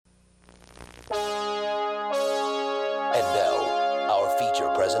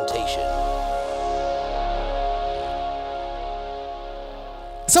presentation.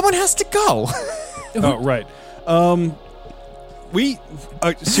 Someone has to go. Oh, right. I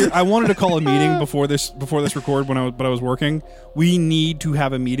wanted to call a meeting before this record but I was working. We need to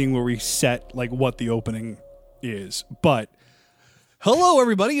have a meeting where we set like what the opening is. But hello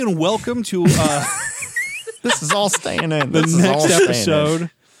everybody and welcome to This is all staying in. the This is all next staying in. episode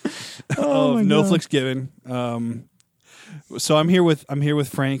Oh my of No God. Flicks Given. So I'm here with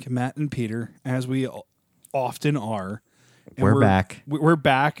Frank, Matt, and Peter, as we often are. And We're back. We're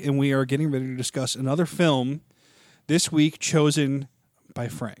back, and we are getting ready to discuss another film this week chosen by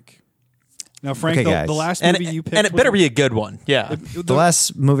Frank. Now, Frank, Okay, guys. the last movie you picked, and it better be a good one. Yeah. The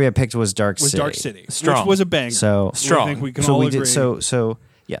last movie I picked was Dark City. Dark City, Strong. which was a banger. So Strong. I think we can so all we agree. did. So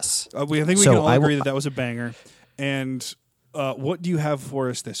yes. I think we So can all I agree w- that was a banger. And what do you have for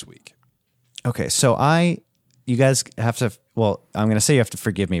us this week? Okay. So you guys have to. Well, I'm going to say you have to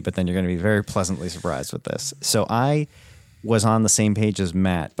forgive me, but then you're going to be very pleasantly surprised with this. So I was on the same page as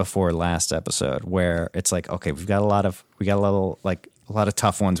Matt before last episode, where it's like, okay, we got a lot of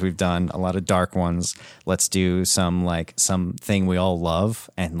tough ones we've done, a lot of dark ones. Let's do something we all love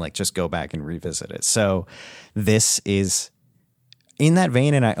and like just go back and revisit it. So this is in that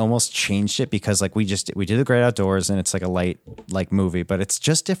vein, and I almost changed it because like we did The Great Outdoors, and it's like a light like movie, but it's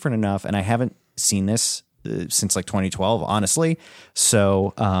just different enough. And I haven't seen this since like 2012, honestly.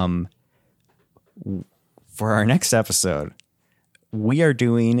 So for our next episode, we are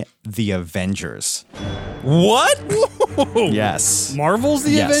doing The Avengers. What? Yes. Marvel's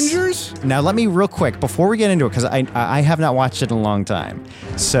The Yes. Avengers? Now, let me real quick, before we get into it, because I have not watched it in a long time.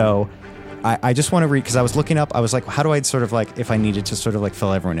 So I just want to read, because I was looking up, I was like, how do I sort of like, if I needed to sort of like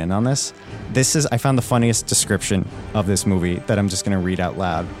fill everyone in on this? I found the funniest description of this movie that I'm just going to read out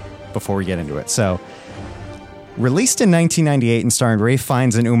loud before we get into it. So, released in 1998 and starring Ralph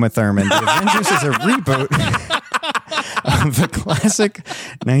Fiennes and Uma Thurman, The Avengers is a reboot of the classic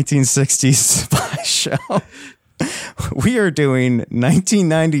 1960s spy show. We are doing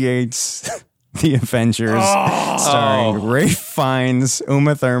 1998's The Avengers, starring Ralph Fiennes,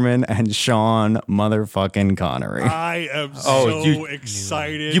 Uma Thurman, and Sean motherfucking Connery. I am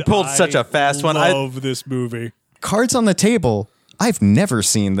excited. You pulled such a fast one. I love this movie. Cards on the table. I've never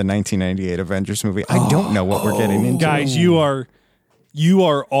seen the 1998 Avengers movie. I don't know what we're getting into. Guys, you are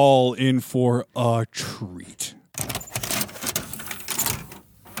all in for a treat.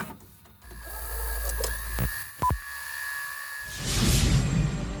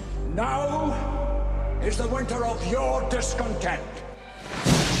 Now is the winter of your discontent.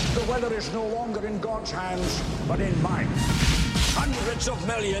 The weather is no longer in God's hands, but in mine. Hundreds of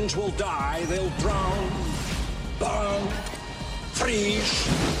millions will die. They'll drown, burn, freeze.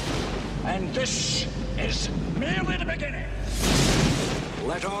 And this is merely the beginning.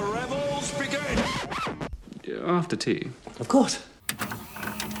 Let our revels begin. After tea. Of course.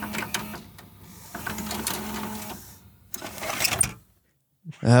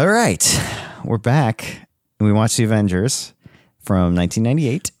 All right. We're back. And we watched The Avengers from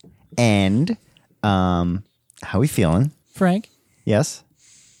 1998. And how we feeling? Frank, Yes?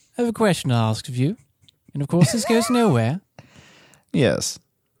 I have a question to ask of you. And of course, this goes nowhere. Yes.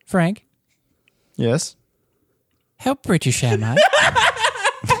 Frank, Yes? how British am I?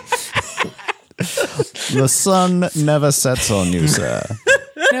 The sun never sets on you, sir.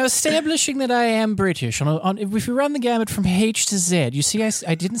 Now, establishing that I am British, if we run the gamut from H to Z, you see,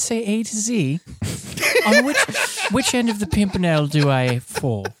 I didn't say A to Z. On which end of the pimpernel do I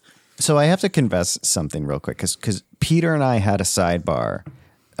fall? So I have to confess something real quick, because Peter and I had a sidebar,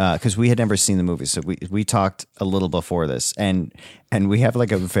 because we had never seen the movie. So we talked a little before this, and we have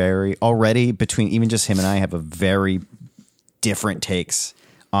like a very, already between even just him and I have a very different takes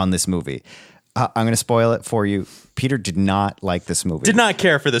on this movie. I'm going to spoil it for you. Peter did not like this movie. Did not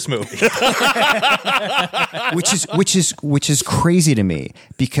care for this movie. which is crazy to me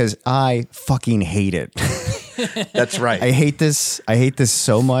because I fucking hate it. That's right. I hate this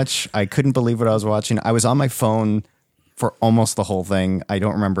so much. I couldn't believe what I was watching. I was on my phone for almost the whole thing. I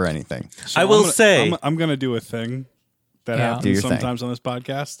don't remember anything. So I will say I'm going to do a thing that Yeah. Do happens your sometimes on this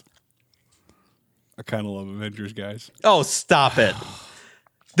podcast. I kind of love Avengers, guys. Oh, stop it.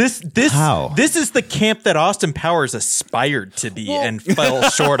 This How? This is the camp that Austin Powers aspired to be and fell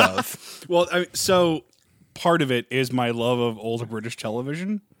short of. Well, so part of it is my love of old British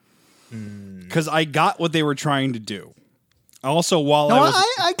television because I got what they were trying to do. Also, while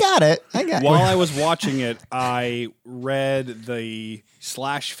I got it. while I was watching it, I read the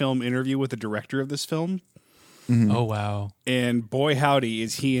 /film interview with the director of this film, Oh, wow. and boy howdy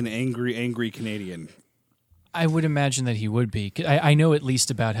is he an angry Canadian. I would imagine that he would be. I know at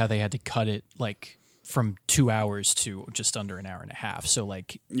least about how they had to cut it like from 2 hours to just under an hour and a half. So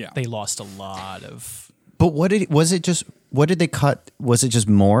like they lost a lot of. But what did they cut? Was it just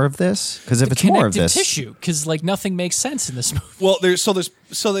more of this? Because if it's more of this tissue, because like nothing makes sense in this movie. Well,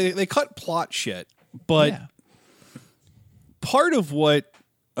 they cut plot shit, but part of what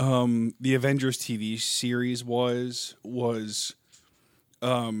the Avengers TV series was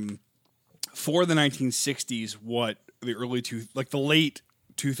for the 1960s what the the late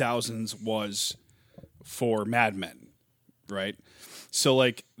 2000s was for Mad Men, right? So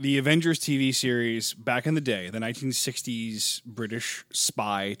like the Avengers TV series back in the day, the 1960s British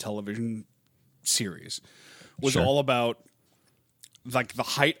spy television series was all about like the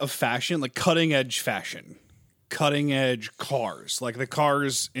height of fashion, like cutting edge fashion, cutting edge cars. Like the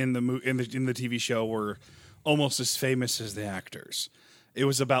cars in the TV show were almost as famous as the actors. It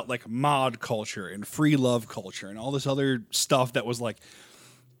was about like mod culture and free love culture and all this other stuff that was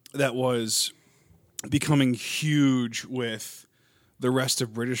becoming huge with the rest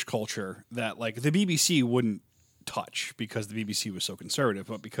of British culture that like the BBC wouldn't touch because the BBC was so conservative,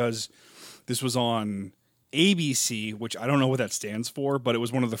 but because this was on ABC, which I don't know what that stands for, but it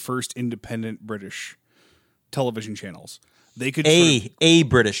was one of the first independent British television channels. They could a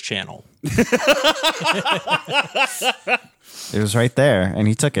British channel. it was right there, and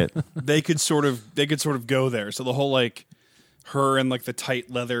he took it. They could sort of go there. So the whole like her and like the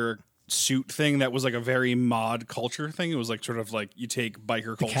tight leather suit thing, that was like a very mod culture thing. It was like sort of like you take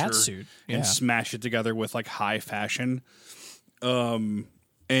biker culture cat suit. And smash it together with like high fashion. And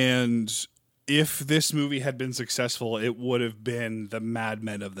if this movie had been successful, it would have been the Mad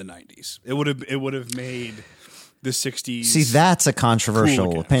Men of the 90s. It would have made the 60s. See, that's a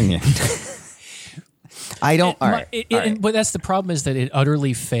controversial opinion. I don't. All right. But that's the problem, is that it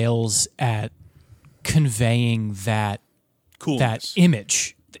utterly fails at conveying that coolness. That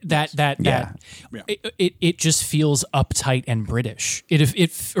image. It just feels uptight and British.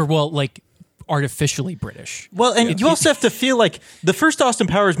 Like artificially British. Well, and you also have to feel like the first Austin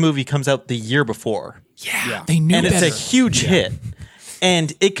Powers movie comes out the year before. Yeah. They knew and better. It's a huge hit.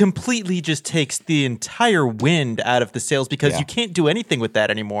 And it completely just takes the entire wind out of the sails because you can't do anything with that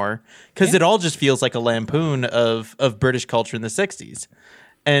anymore because it all just feels like a lampoon of British culture in the 60s.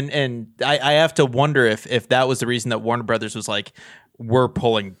 And I have to wonder if that was the reason that Warner Brothers was like, we're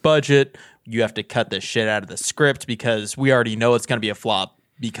pulling budget. You have to cut this shit out of the script because we already know it's going to be a flop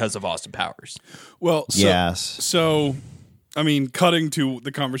because of Austin Powers. Well, so, I mean, cutting to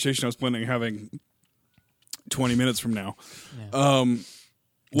the conversation I was planning having 20 minutes from now.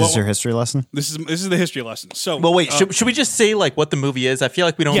 This is your history lesson? This is the history lesson. So, well, wait, should we just say like what the movie is? I feel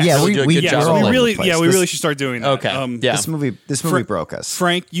like we don't really do a good job. We really should start doing that. Okay. This movie broke us.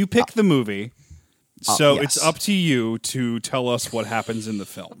 Frank, you pick the movie. So it's up to you to tell us what happens in the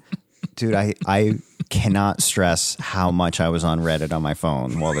film. Dude, I cannot stress how much I was on Reddit on my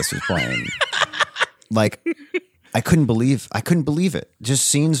phone while this was playing. Like, I couldn't believe it. Just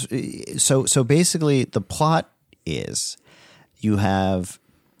scenes. So basically, the plot is you have.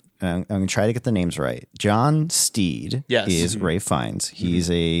 I'm going to try to get the names right. John Steed is Ray Fiennes.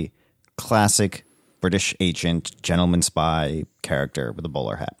 He's a classic British agent, gentleman spy character with a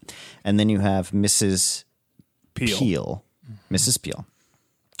bowler hat. And then you have Mrs. Peel. Mrs. Peel.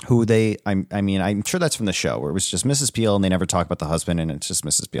 Who I'm sure that's from the show where it was just Mrs. Peel and they never talk about the husband and it's just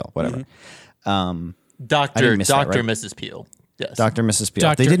Mrs. Peel, whatever. Dr. Mrs. Peel. Yes. Dr. Mrs. Peel.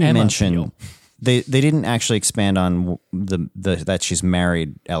 Dr. They didn't Emma mention Peel. They didn't actually expand on the that she's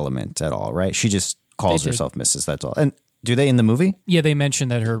married element at all, right? She just calls herself Mrs. That's all. And do they in the movie? Yeah, they mentioned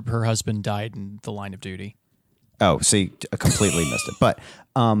that her husband died in the line of duty. Oh, see, I completely missed it. But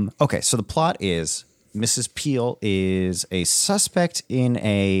okay, so the plot is Mrs. Peel is a suspect in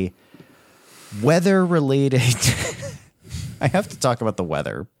a weather-related. I have to talk about the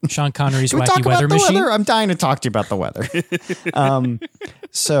weather. Sean Connery's Can we wacky talk weather about the machine. weather? I'm dying to talk to you about the weather.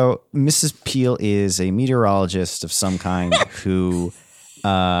 So Mrs. Peel is a meteorologist of some kind who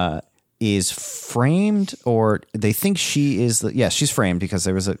is framed, or they think she is. She's framed because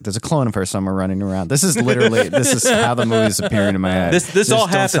there's a clone of her somewhere running around. This is how the movie's appearing in my head. This all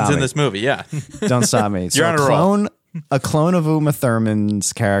happens in this movie. Yeah, don't stop me. You're on a roll. A clone of Uma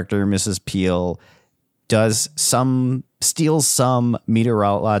Thurman's character, Mrs. Peel, steals some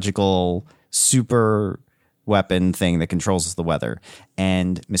meteorological super weapon thing that controls the weather.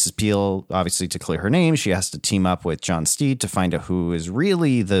 And Mrs. Peel, obviously, to clear her name, she has to team up with John Steed to find out who is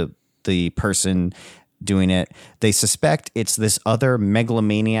really the person doing it. They suspect it's this other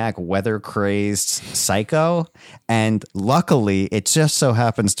megalomaniac, weather-crazed psycho, and luckily, it just so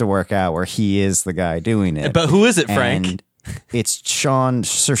happens to work out where he is the guy doing it. But who is it, Frank? And it's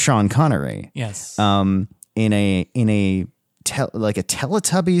Sir Sean Connery. Yes. In a like a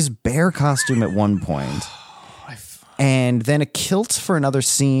Teletubbies bear costume at one point. And then a kilt for another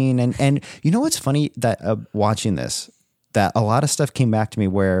scene. And you know what's funny that watching this, that a lot of stuff came back to me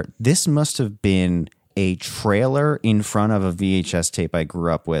where this must have been a trailer in front of a VHS tape I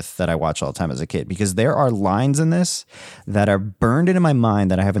grew up with that I watched all the time as a kid, because there are lines in this that are burned into my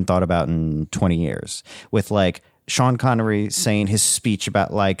mind that I haven't thought about in 20 years, with like Sean Connery saying his speech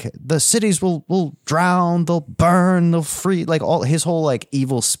about like the cities will drown, they'll burn, they'll free, like all his whole like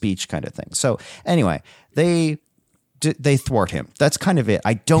evil speech kind of thing. So anyway, they thwart him. That's kind of it.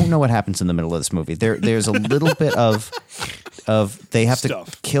 I don't know what happens in the middle of this movie. There's a little bit of they have to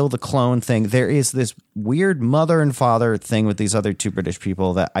kill the clone thing. There is this weird mother and father thing with these other two British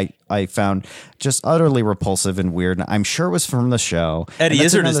people that I found just utterly repulsive and weird. And I'm sure it was from the show. Eddie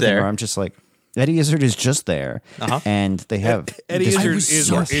Izzard is there. I'm just like, Eddie Izzard is just there, and they have Eddie Izzard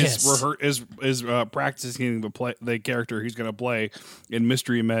is is practicing the character he's going to play in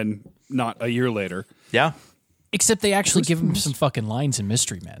Mystery Men not a year later. Yeah. Except they actually give him some fucking lines in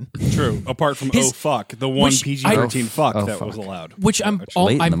Mystery Men. True. Apart from oh fuck, the one PG-13 fuck that was allowed. Which I'm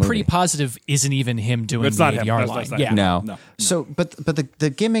pretty positive isn't even him doing It's the not him. ADR That's line. not Yeah. him. No. So, but the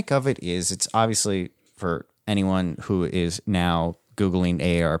gimmick of it is, it's obviously for anyone who is now Googling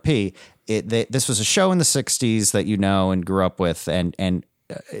AARP. This was a show in the '60s that you know and grew up with, and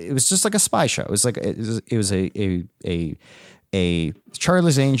it was just like a spy show. It was like it was a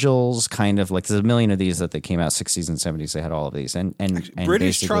Charlie's Angels kind of like, there's a million of these that they came out '60s and '70s. They had all of these, and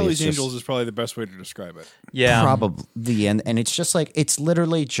British Charlie's Angels is probably the best way to describe it. Yeah, probably. And it's just like, it's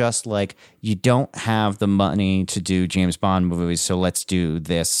literally just like, you don't have the money to do James Bond movies, so let's do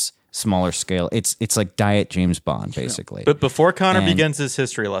this smaller scale. It's like Diet James Bond, basically. But before Connor begins his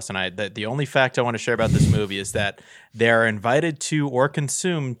history lesson, the only fact I want to share about this movie is that they are invited to or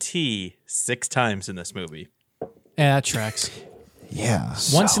consume tea 6 times in this movie. Yeah, that tracks. Yeah.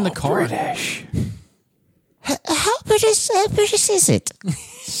 Once in the car. British. How British is it?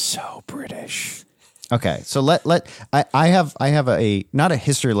 So British. Okay, so I have a not a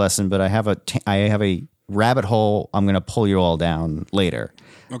history lesson, but I have a rabbit hole. I'm going to pull you all down later.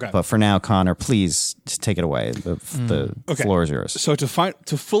 Okay. But for now, Connor, please take it away. The floor is yours. So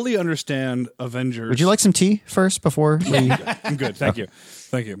to fully understand Avengers, Would you like some tea first before we? I'm good. Thank you.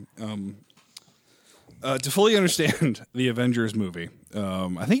 To fully understand the Avengers movie,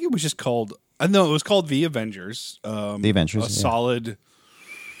 I think it was just called. No, it was called The Avengers. The Avengers. A solid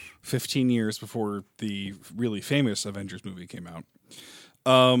 15 years before the really famous Avengers movie came out.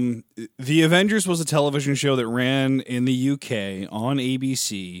 The Avengers was a television show that ran in the UK on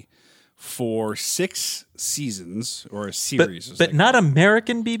ABC for 6 seasons, or a series. But not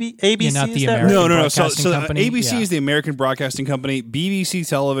American ABC? Yeah, not the is that American No. Broadcasting Company? ABC Yeah. is the American Broadcasting Company. BBC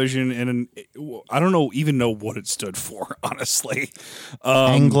Television, and I don't even know what it stood for, honestly.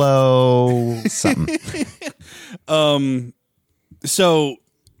 Anglo something. So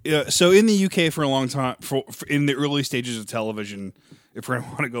in the UK for a long time, for in the early stages of television, if we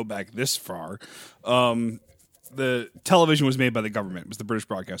want to go back this far, the television was made by the government. It was the British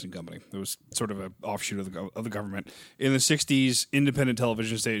Broadcasting Company. It was sort of an offshoot of the government. In the 60s, independent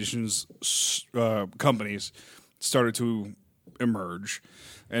television stations, companies started to emerge,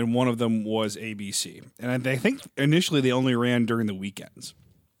 and one of them was ABC. And I think initially they only ran during the weekends.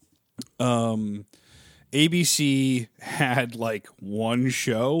 ABC had like one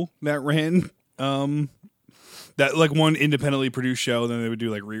show that ran, that like one independently produced show. Then they would do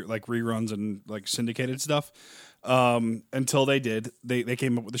like reruns and like syndicated stuff. Until they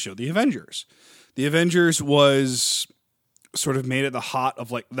came up with the show The Avengers. The Avengers was sort of made at the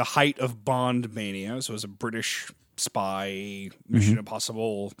height of Bond mania. So it was a British spy Mission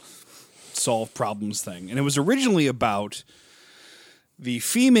Impossible solve problems thing, and it was originally about the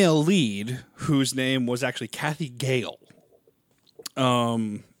female lead, whose name was actually Kathy Gale.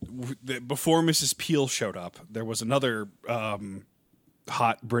 Before Mrs. Peel showed up, there was another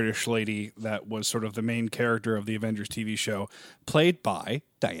hot British lady that was sort of the main character of the Avengers TV show, played by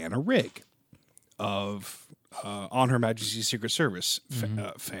Diana Rigg of On Her Majesty's Secret Service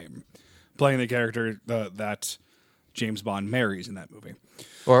fame, playing the character that James Bond marries in that movie.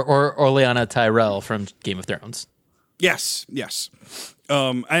 Or Lyanna Tyrell from Game of Thrones. Yes.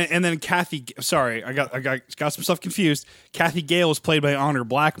 And then Kathy. Sorry, I got some stuff confused. Kathy Gale was played by Honor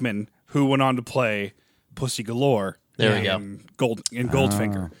Blackman, who went on to play Pussy Galore There we go.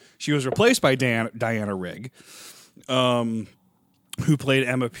 Goldfinger. She was replaced by Diana Rigg, who played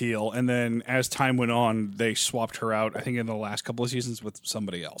Emma Peel, and then as time went on, they swapped her out, I think in the last couple of seasons, with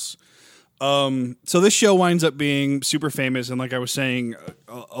somebody else. So this show winds up being super famous, and like I was saying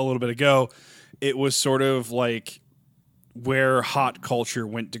a little bit ago, it was sort of like where hot culture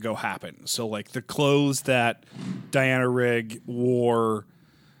went to go happen. So like the clothes that Diana Rigg wore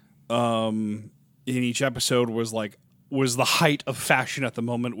in each episode was the height of fashion at the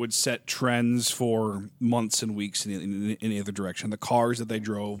moment, would set trends for months and weeks in any other direction. The cars that they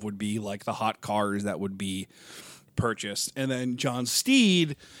drove would be like the hot cars that would be purchased. And then John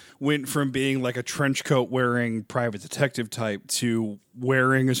Steed went from being like a trench coat wearing private detective type to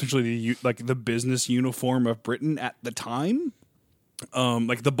wearing essentially the business uniform of Britain at the time.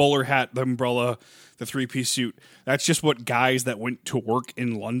 Like the bowler hat, the umbrella, the 3-piece suit. That's just what guys that went to work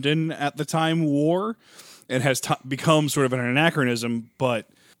in London at the time wore. It has become sort of an anachronism, but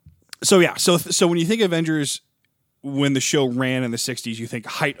so when you think Avengers, when the show ran in the 60s, you think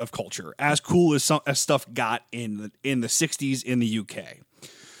height of culture, as cool as stuff got in the 60s in the UK.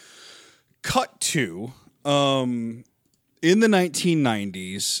 Cut to in the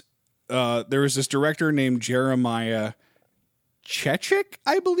 1990s, there was this director named Jeremiah Chechik,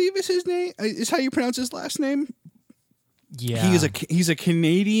 I believe is his name. Is how you pronounce his last name? Yeah, he's a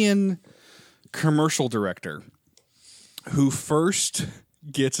Canadian commercial director who first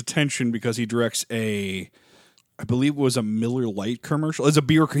gets attention because he directs I believe it was a Miller Lite commercial.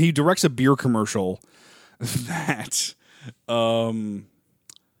 He directs a beer commercial that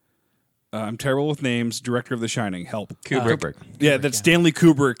I'm terrible with names. Director of The Shining, help. Kubrick. Yeah, that Stanley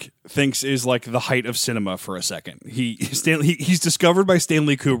Kubrick thinks is like the height of cinema for a second. He's discovered by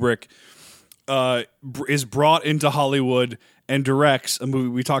Stanley Kubrick, is brought into Hollywood and directs a movie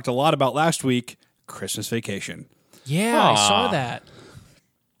we talked a lot about last week, Christmas Vacation. Yeah, I saw that.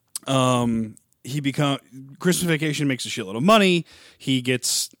 Christmas Vacation makes a shitload of money. He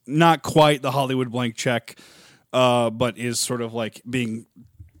gets not quite the Hollywood blank check, but is sort of like being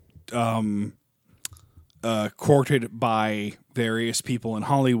courted by various people in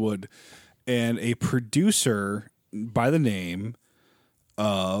Hollywood, and a producer by the name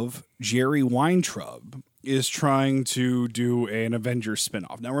of Jerry Weintraub is trying to do an Avengers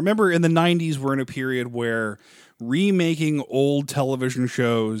spinoff. Now, remember, in the 90s, we're in a period where remaking old television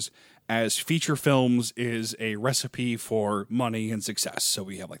shows as feature films is a recipe for money and success. So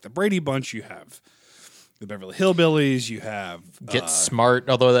we have like the Brady Bunch, you have the Beverly Hillbillies, you have Get Smart,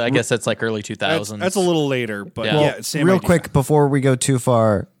 although I guess that's like early 2000s. That's a little later, but Yeah. yeah, same Real idea. quick before we go too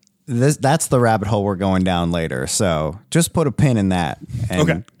far, that's the rabbit hole we're going down later. So just put a pin in that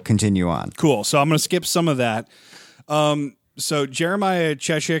and continue on. Cool. So I'm going to skip some of that. So Jeremiah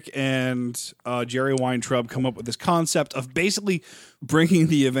Chechik and Jerry Weintraub come up with this concept of basically bringing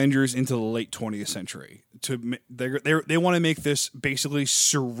the Avengers into the late 20th century. They want to make this basically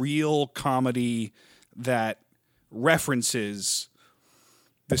surreal comedy that references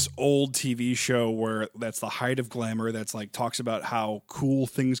this old TV show where that's the height of glamour. That's like talks about how cool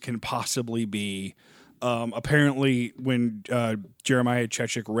things can possibly be. Apparently, when Jeremiah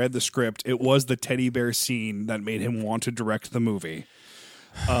Chechik read the script, it was the teddy bear scene that made him want to direct the movie.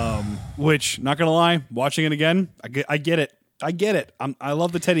 Which, not gonna lie, watching it again, I get it. I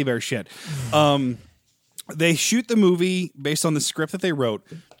love the teddy bear shit. They shoot the movie based on the script that they wrote.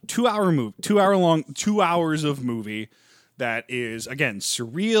 2 hours of movie that is, again,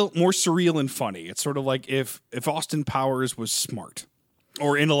 surreal, more surreal and funny. It's sort of like if Austin Powers was smart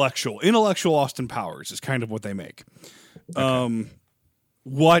or intellectual. Intellectual Austin Powers is kind of what they make. Okay.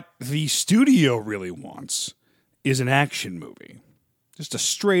 What the studio really wants is an action movie. Just a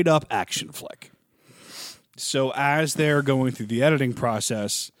straight up action flick. So as they're going through the editing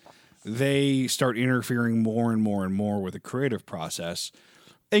process, they start interfering more and more and more with the creative process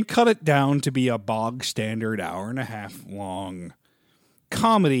and cut it down to be a bog standard hour-and-a-half long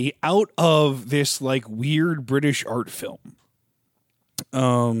comedy out of this like weird British art film.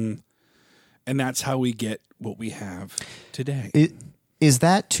 And that's how we get what we have today. Is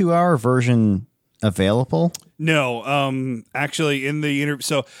that 2-hour version available? No, actually, in the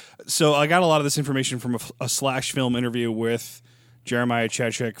interview, so I got a lot of this information from a Slash Film interview with Jeremiah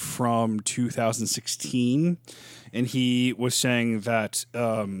Chechik from 2016, and he was saying that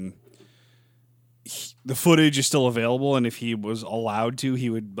the footage is still available, and if he was allowed to, he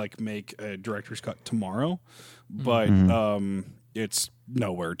would like make a director's cut tomorrow, but it's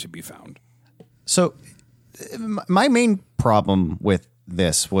nowhere to be found. So my main problem with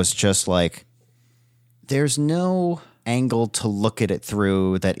this was just like, there's no angle to look at it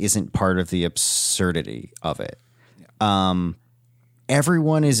through that isn't part of the absurdity of it.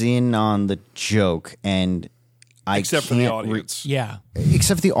 everyone is in on the joke, and except for the audience. Yeah.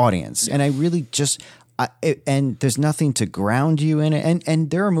 Except for the audience. And I really just and there's nothing to ground you in it. And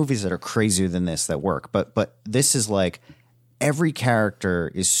there are movies that are crazier than this that work, but this is like every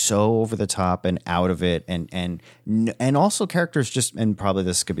character is so over the top and out of it, and also characters just, and probably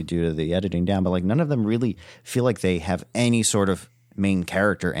this could be due to the editing down, but like none of them really feel like they have any sort of main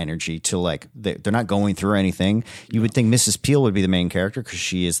character energy to like they're not going through anything. You would think Mrs. Peel would be the main character because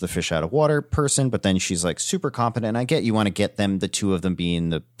she is the fish out of water person, but then she's like super competent. I get you want to get them, the two of them being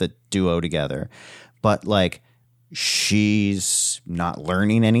the duo together, but like she's not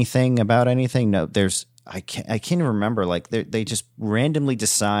learning anything about anything. No, I can't even remember. Like they just randomly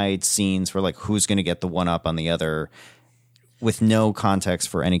decide scenes for like who's going to get the one up on the other with no context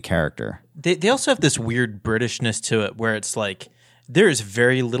for any character. They also have this weird Britishness to it where it's like there is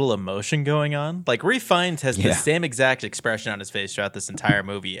very little emotion going on. Like Ralph Fiennes has the same exact expression on his face throughout this entire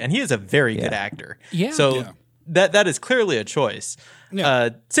movie, and he is a very good actor. Yeah. So that is clearly a choice. Yeah.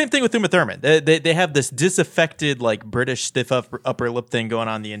 Same thing with Uma Thurman. They have this disaffected like British stiff upper lip thing going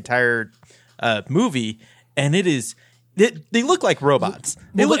on the entire movie, and it is they look like robots.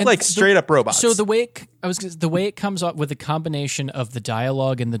 They look like straight up robots. So the way it comes up with a combination of the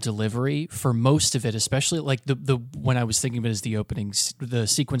dialogue and the delivery for most of it, especially like the when I was thinking of it as the opening, the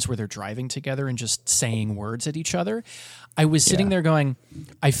sequence where they're driving together and just saying words at each other, I was sitting there going,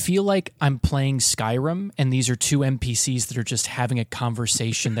 I feel like I'm playing Skyrim, and these are two NPCs that are just having a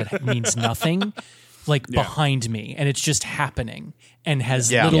conversation that means nothing. Like behind me, and it's just happening and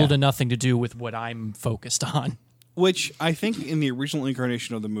has little to nothing to do with what I'm focused on. Which I think in the original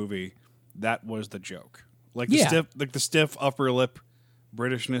incarnation of the movie, that was the joke. Like the stiff upper lip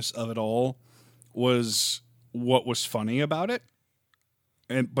Britishness of it all was what was funny about it.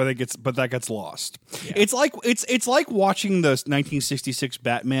 But that gets lost. Yeah. It's like watching the 1966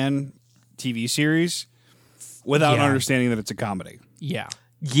 Batman TV series without understanding that it's a comedy. Yeah.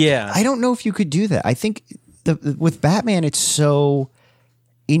 Yeah. I don't know if you could do that. I think with Batman, it's so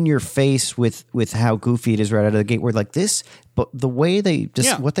in your face with how goofy it is right out of the gate. Where like this, but the way they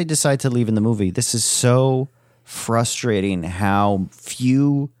just what they decide to leave in the movie, this is so frustrating. How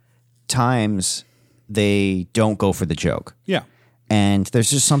few times they don't go for the joke. Yeah. And there's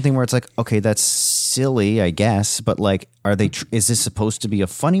just something where it's like, okay, that's silly, I guess, but like, is this supposed to be a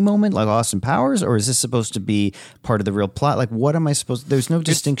funny moment like Austin Powers, or is this supposed to be part of the real plot? Like, what am I supposed to, there's no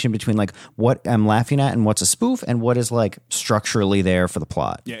distinction between like what I'm laughing at and what's a spoof and what is like structurally there for the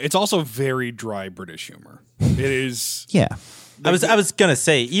plot. Yeah. It's also very dry British humor. It is. Yeah. I was gonna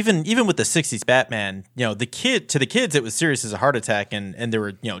say even with the '60s Batman, to the kids it was serious as a heart attack, and there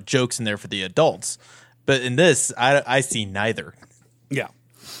were jokes in there for the adults, but in this I see neither. Yeah.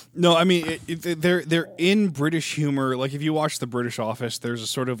 No, I mean, they're in British humor. Like, if you watch The British Office, there's a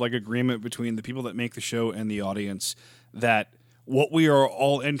sort of, like, agreement between the people that make the show and the audience that what we are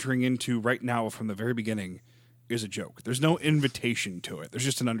all entering into right now from the very beginning is a joke. There's no invitation to it. There's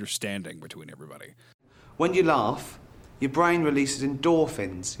just an understanding between everybody. When you laugh, your brain releases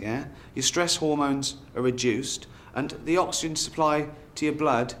endorphins, yeah? Your stress hormones are reduced, and the oxygen supply to your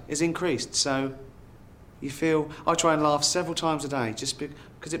blood is increased, so... I try and laugh several times a day just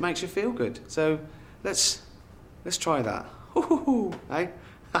because it makes you feel good. So let's try that. Hey?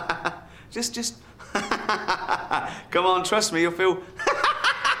 just come on, trust me, you'll feel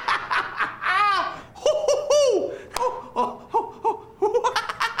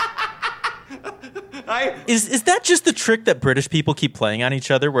Is that just the trick that British people keep playing on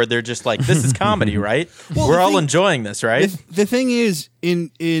each other, where they're just like, this is comedy, right? We're all enjoying this, right? The thing is,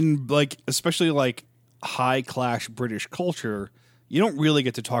 in like, especially like high class British culture, you don't really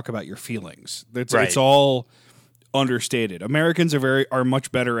get to talk about your feelings. It's all understated. Americans are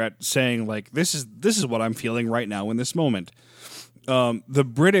much better at saying like, this is what I'm feeling right now in this moment. The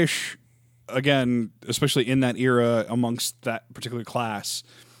British, again, especially in that era amongst that particular class,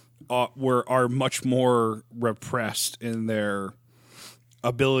 are much more repressed in their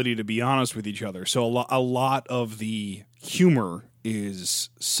ability to be honest with each other. So a lot of the humor is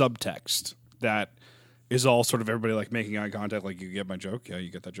subtext that is all sort of everybody like making eye contact, like, you get my joke? Yeah,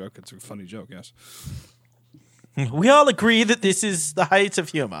 you get that joke? It's a funny joke, yes. We all agree that this is the height of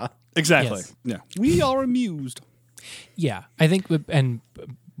humor. Exactly. Yes. Yeah. We are amused. Yeah, I think, and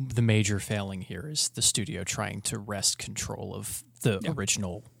the major failing here is the studio trying to wrest control of the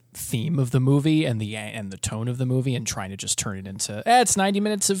original theme of the movie and the tone of the movie, and trying to just turn it into, it's 90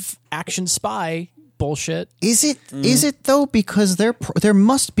 minutes of action spy bullshit. Is it though? Because there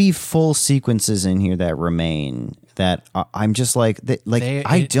must be full sequences in here that remain that I'm just like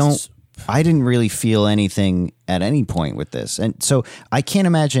I don't I didn't really feel anything at any point with this. And so I can't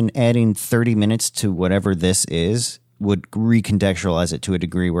imagine adding 30 minutes to whatever this is would recontextualize it to a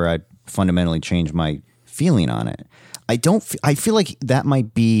degree where I'd fundamentally change my feeling on it. I feel like that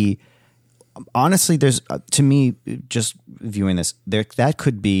might be, honestly, there's, to me, just viewing this, that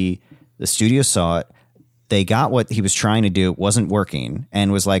could be the studio saw it. They got what he was trying to do, wasn't working,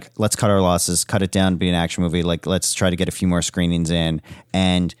 and was like, let's cut our losses, cut it down, be an action movie. Like, let's try to get a few more screenings in.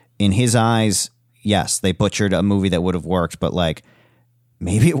 And in his eyes, yes, they butchered a movie that would have worked, but like,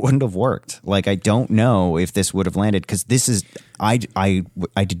 maybe it wouldn't have worked. Like, I don't know if this would have landed, because this is, I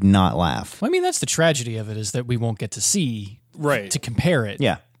did not laugh. Well, I mean, that's the tragedy of it, is that we won't get to see to compare it.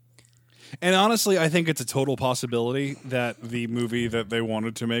 Yeah. And honestly, I think it's a total possibility that the movie that they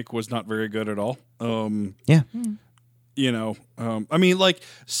wanted to make was not very good at all. Yeah. You know, I mean, like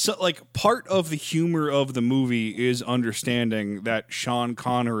part of the humor of the movie is understanding that Sean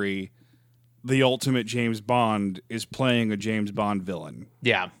Connery, the ultimate James Bond, is playing a James Bond villain.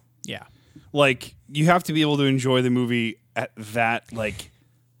 Yeah. Yeah. Like, you have to be able to enjoy the movie at that, like,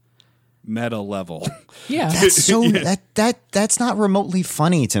 meta level. Yeah. That's so that's not remotely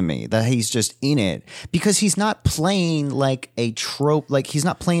funny to me that he's just in it, because he's not playing like a trope, like he's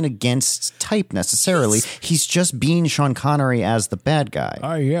not playing against type necessarily. He's just being Sean Connery as the bad guy.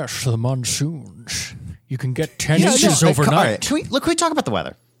 Ah, yes, the monsoons. You can get 10 inches overnight. All right, can we talk about the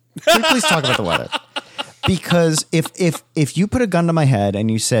weather? Can we please talk about the weather? Because if you put a gun to my head and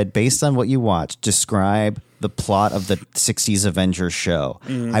you said, based on what you watched, describe the plot of the 60s Avengers show,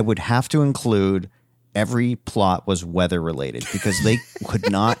 I would have to include every plot was weather related, because they could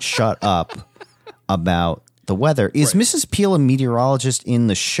not shut up about the weather. Is Mrs. Peel a meteorologist in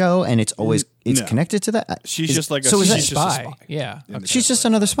the show, and it's always connected to that? She's just like she's just a spy. Yeah. Okay. She's just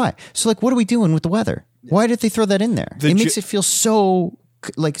another spy. So like, what are we doing with the weather? Why did they throw that in there? It makes it feel so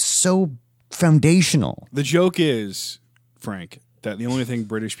foundational. The joke is, Frank, that the only thing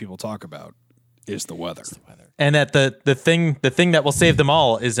British people talk about is the weather. And that the thing that will save them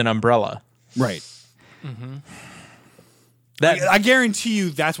all is an umbrella. Right. Mm-hmm. I guarantee you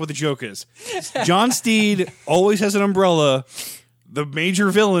that's what the joke is. John Steed always has an umbrella. The major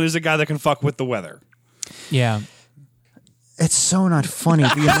villain is a guy that can fuck with the weather. Yeah. It's so not funny.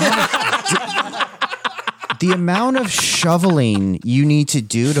 The amount of shoveling you need to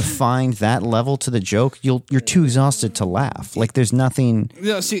do to find that level to the joke, you're too exhausted to laugh. Like, there's nothing.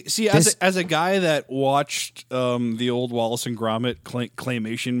 No, see, as a guy that watched the old Wallace and Gromit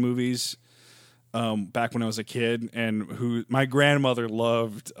claymation movies back when I was a kid, and who my grandmother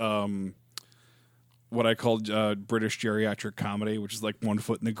loved what I called British geriatric comedy, which is like One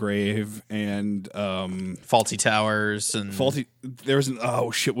Foot in the Grave and Faulty Towers and There was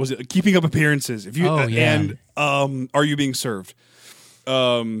was it Keeping Up Appearances? And Are You Being Served?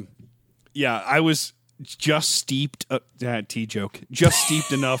 Yeah, I was just steeped. Just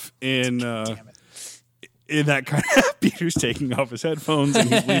steeped enough in. In that kind of, Peter's taking off his headphones and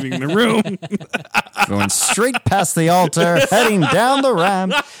he's leaving the room. Going straight past the altar, heading down the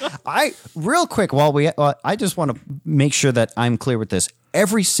ramp. Real quick, I just want to make sure that I'm clear with this.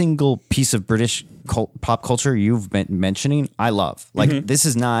 Every single piece of British pop culture you've been mentioning, I love. Like, this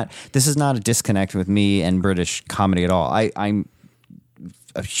is not a disconnect with me and British comedy at all. I'm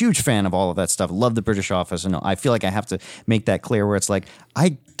a huge fan of all of that stuff. Love the British Office, and I feel like I have to make that clear. Where it's like,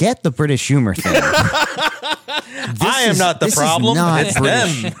 I get the British humor thing. I am not the problem. It's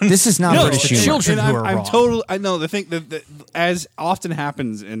them. This is not British humor. Children who are I'm wrong. totally. I know the thing that as often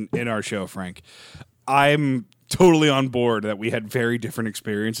happens in our show, Frank. I'm totally on board that we had very different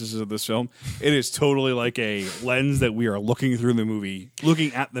experiences of this film. It is totally like a lens that we are looking at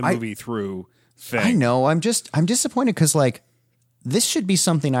the movie through. Thing. I know. I'm disappointed because like, this should be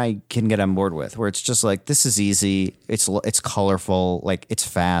something I can get on board with, where it's just like, this is easy. It's colorful. Like, it's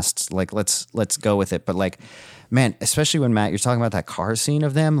fast. Like, let's go with it. But like, man, especially when Matt, you're talking about that car scene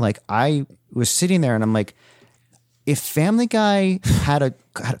of them. Like, I was sitting there and I'm like, if Family Guy had a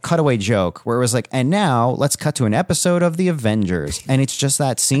cutaway joke where it was like, and now let's cut to an episode of the Avengers, and it's just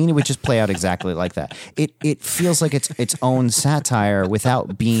that scene, it would just play out exactly like that. It feels like it's its own satire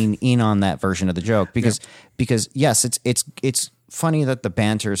without being in on that version of the joke, because yes, it's funny that the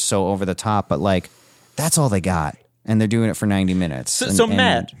banter is so over the top, but like, that's all they got, and they're doing it for 90 minutes. So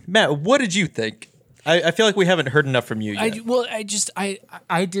Matt, what did you think? I feel like we haven't heard enough from you yet.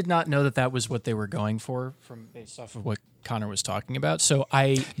 I did not know that was what they were going for based off of what Connor was talking about. So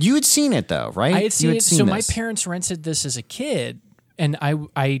you had seen it though, right? I had seen it. So my parents rented this as a kid, and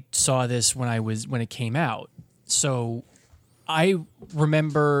I saw this when it came out. So I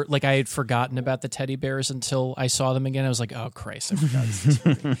remember, like, I had forgotten about the teddy bears until I saw them again. I was like, oh, Christ, I forgot this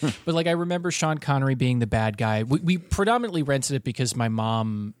movie. But, like, I remember Sean Connery being the bad guy. We predominantly rented it because my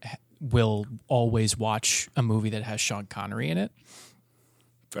mom will always watch a movie that has Sean Connery in it.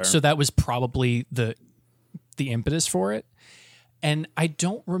 Fair. So that was probably the impetus for it. And I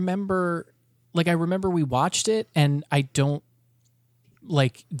don't remember, like, I remember we watched it, and I don't,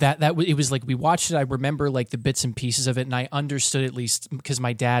 like it was like we watched it. I remember like the bits and pieces of it, and I understood at least because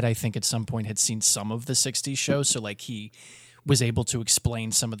my dad, I think at some point had seen some of the 60s show, so like he was able to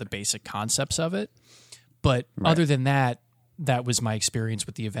explain some of the basic concepts of it. But other than that, that was my experience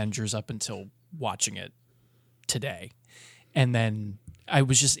with the Avengers up until watching it today. And then I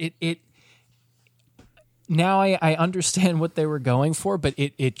was just it now I understand what they were going for, but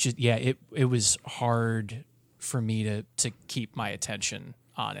it just it was hard for me to keep my attention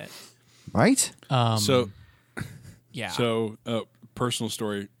on it. Right? So personal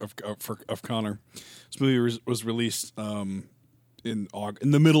story of Connor. This movie was released in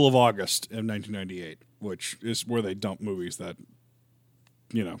the middle of August of 1998, which is where they dump movies that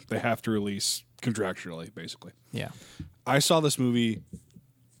they have to release contractually, basically. Yeah. I saw this movie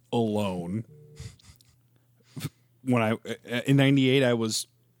alone. When in 98 I was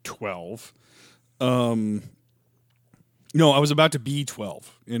 12. No, I was about to be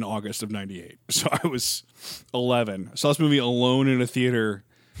 12 in August of 98. So I was 11. I saw this movie alone in a theater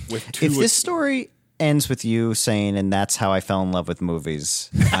with two. If this story ends with you saying, and that's how I fell in love with movies,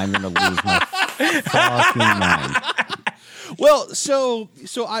 I'm going to lose my fucking mind. Well, this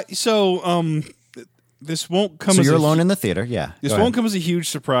won't come So as you're alone in the theater, yeah. This won't come as a huge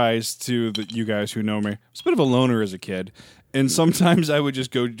surprise to you guys who know me. I was a bit of a loner as a kid. And sometimes I would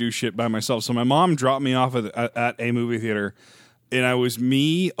just go do shit by myself. So my mom dropped me off at a movie theater, and I was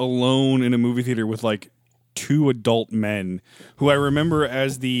me alone in a movie theater with like two adult men who I remember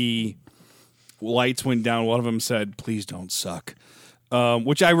as the lights went down, one of them said, "Please don't suck,"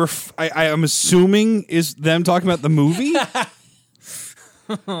 which I am assuming is them talking about the movie.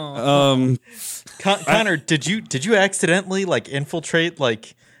 Connor, did you accidentally like infiltrate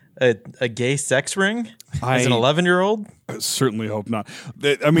like a gay sex ring as an 11-year-old? I certainly hope not.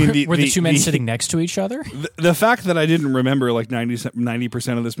 I mean, were the two men sitting next to each other? The fact that I didn't remember like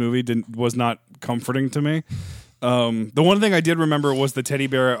 90% of this movie was not comforting to me. The one thing I did remember was the teddy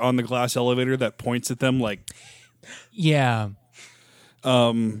bear on the glass elevator that points at them, like, yeah,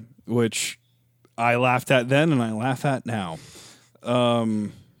 which I laughed at then and I laugh at now.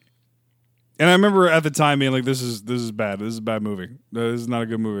 And I remember at the time being like, "This is bad. This is a bad movie. This is not a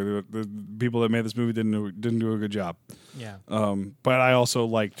good movie. The people that made this movie didn't do a good job." Yeah. But I also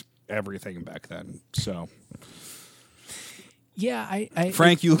liked everything back then. So, yeah,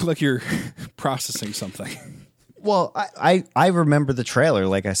 Frank, you look like you're processing something. Well, I remember the trailer.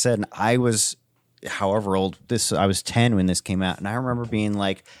 Like I said, I was however old I was 10 when this came out, and I remember being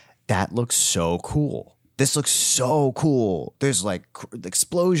like, "That looks so cool. This looks so cool." There's like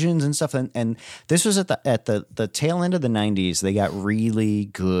explosions and stuff, and this was at the tail end of the 90s. They got really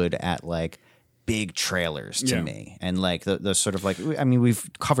good at like big trailers to me, and like the sort of like, I mean, we've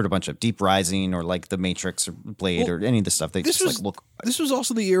covered a bunch of Deep Rising or like The Matrix or Blade or any of the stuff. They just like look. This was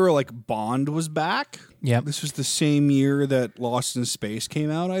also the era like Bond was back. Yeah, this was the same year that Lost in Space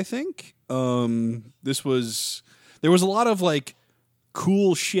came out, I think. There was a lot of like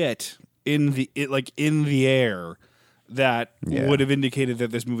cool shit in the air that would have indicated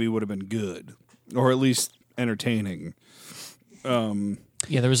that this movie would have been good or at least entertaining.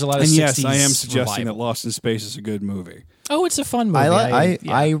 Yeah, there was a lot of. And 60s yes, I am suggesting revival. that Lost in Space is a good movie. Oh, it's a fun movie.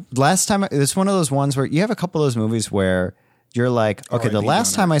 I last time it's one of those ones where you have a couple of those movies where you're like, okay, the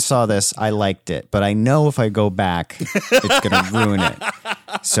last time I saw this, I liked it, but I know if I go back, it's going to ruin it.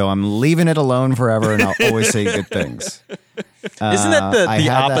 So I'm leaving it alone forever, and I'll always say good things. Isn't that the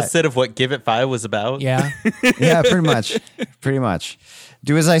opposite of what Give It 5 was about? Yeah. Yeah, pretty much. Pretty much.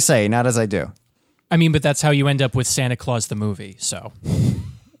 Do as I say, not as I do. I mean, but that's how you end up with Santa Claus the movie. So.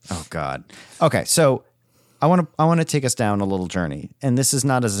 Oh God. Okay, so I want to take us down a little journey, and this is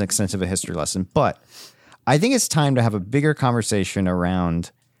not as extensive a history lesson, but I think it's time to have a bigger conversation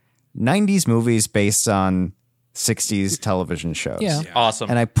around 90s movies based on 60s television shows. Yeah. Awesome.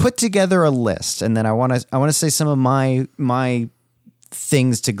 And I put together a list, and then I want to say some of my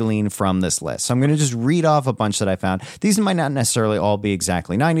things to glean from this list. So I'm going to just read off a bunch that I found. These might not necessarily all be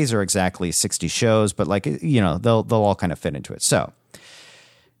exactly 90s or exactly 60s shows, but like, you know, they'll all kind of fit into it. So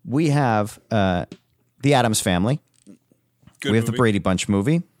we have The Addams Family. Good we have movie. the Brady Bunch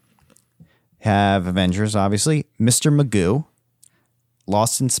movie. Have Avengers, obviously. Mr. Magoo.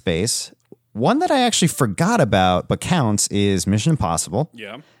 Lost in Space. One that I actually forgot about but counts is Mission Impossible.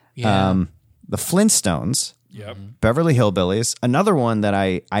 Yeah. The Flintstones. Yep. Beverly Hillbillies. Another one that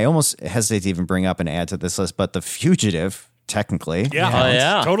I almost hesitate to even bring up and add to this list, but The Fugitive, technically. Yeah. Oh,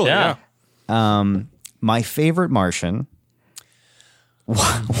 yeah. Totally. Yeah. My Favorite Martian.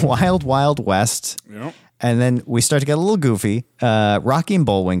 Wild Wild West. Yep. And then we start to get a little goofy. Rocky and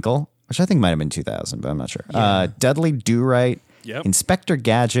Bullwinkle, which I think might have been 2000, but I'm not sure. Dudley Do-Right. Yep. Inspector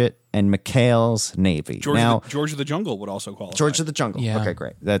Gadget and McHale's Navy. George of the Jungle would also qualify. George of the Jungle. Yeah. Okay,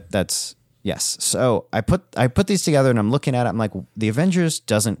 great. That's yes. So I put these together and I'm looking at it. I'm like, the Avengers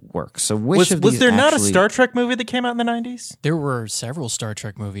doesn't work. So which of these was there not a actually- Star Trek movie that came out in the 90s? There were several Star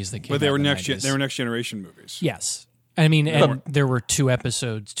Trek movies that came out. But they were in the next 90s. they were next generation movies. Yes. I mean, and there were two new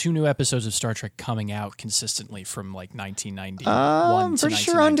episodes of Star Trek coming out consistently from like 1991 I'm to pretty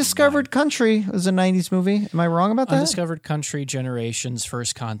sure 1999. Undiscovered Country was a 90s movie. Am I wrong about that? Undiscovered Country, Generations,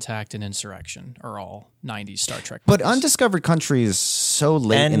 First Contact, and Insurrection are all 90s Star Trek But movies. Undiscovered Country is so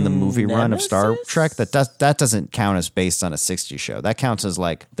late in the movie run of Star Nemesis? Trek that doesn't count as based on a 60s show. That counts as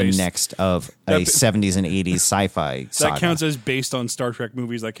like the Based- next of a 70s and 80s sci-fi saga. That counts as based on Star Trek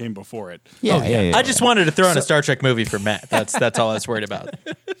movies that came before it. Yeah. I just wanted to throw in a Star Trek movie for Matt. That's all I was worried about.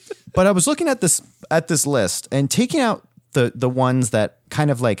 But I was looking at this list and taking out the ones that kind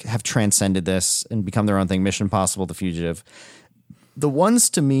of like have transcended this and become their own thing. Mission Impossible, The Fugitive. The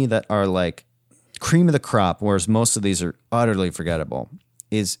ones to me that are like cream of the crop, whereas most of these are utterly forgettable,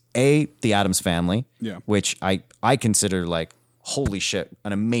 is The Addams Family, which I consider like, holy shit,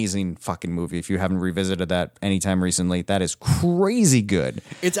 an amazing fucking movie. If you haven't revisited that anytime recently, that is crazy good.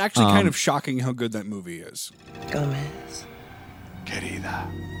 It's actually kind of shocking how good that movie is. Gomez, Querida.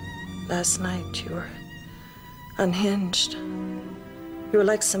 last night you were unhinged. You were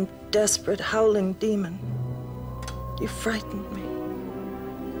like some desperate, howling demon. You frightened me.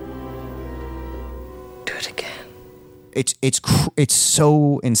 Do it again. It's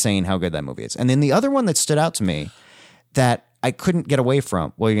so insane how good that movie is. And then the other one that stood out to me that I couldn't get away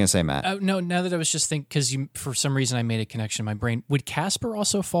from. What are you going to say, Matt? No, now that I was just thinking, because for some reason I made a connection in my brain. Would Casper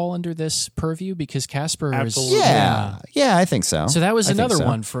also fall under this purview? Because Casper Absolutely. is... Yeah, I think so. So that was I think another so.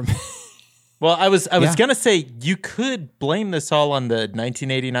 one from... Well, I was Yeah. gonna say you could blame this all on the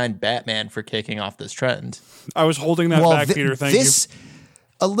 1989 Batman for kicking off this trend. I was holding that back, Peter. Thank you.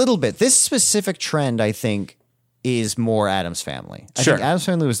 A little bit. This specific trend, I think, is more Addams Family. I Sure. think Addams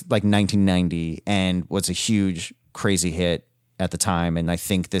Family was like 1990 and was a huge, crazy hit at the time. And I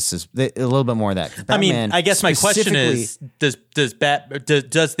think this is a little bit more of that. I mean, Batman I guess my question specifically- is: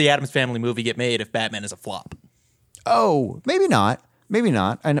 does the Addams Family movie get made if Batman is a flop? Oh, maybe not.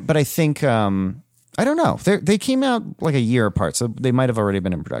 But I think I don't know. They came out like a year apart, so they might have already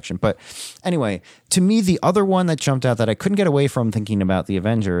been in production. But anyway, to me, the other one that jumped out that I couldn't get away from thinking about the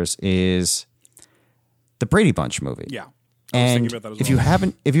Avengers is the Brady Bunch movie. Yeah. I was And thinking about that as if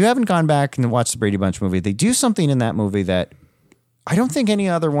well. you haven't gone back and watched the Brady Bunch movie, they do something in that movie that I don't think any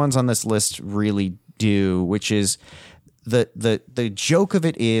other ones on this list really do, which is the joke of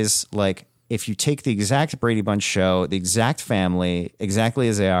it is like, if you take the exact Brady Bunch show, the exact family, exactly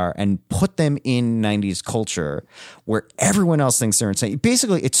as they are, and put them in 90s culture where everyone else thinks they're insane.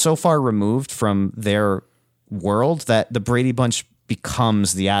 Basically, it's so far removed from their world that the Brady Bunch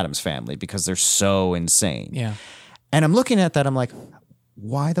becomes the Addams Family because they're so insane. Yeah. And I'm looking at that, I'm like,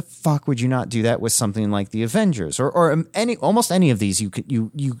 why the fuck would you not do that with something like the Avengers or almost any of these?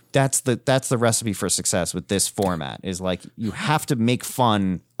 That's the recipe for success with this format is like you have to make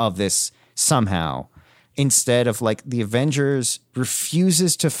fun of this somehow, instead of like the Avengers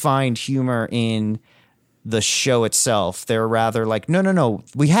refuses to find humor in the show itself. They're rather like, no,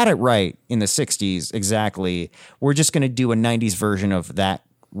 we had it right in the 60s. Exactly. We're just going to do a 90s version of that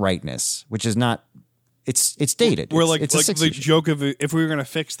rightness, which is not, it's dated. We're like it's a the 60s joke of if we were going to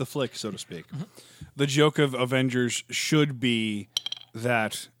fix the flick, so to speak, the joke of Avengers should be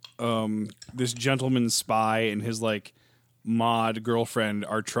that this gentleman spy and his like mod girlfriend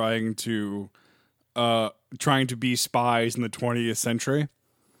are trying to be spies in the 20th century.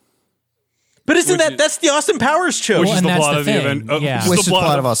 But isn't that's the Austin Powers show? Which is and the that's plot the of the thing. event. Yeah. Which is the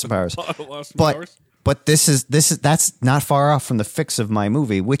plot of Austin Powers. But But that's not far off from the fix of my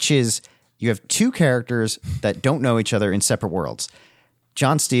movie, which is you have two characters that don't know each other in separate worlds.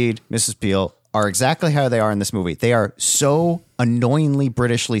 John Steed, Mrs. Peel are exactly how they are in this movie. They are so annoyingly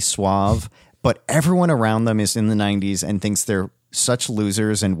Britishly suave, but everyone around them is in the 90s and thinks they're such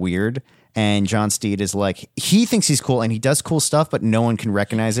losers and weird. And John Steed is like, he thinks he's cool and he does cool stuff, but no one can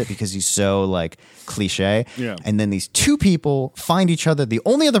recognize it because he's so like cliche. Yeah. And then these two people find each other. The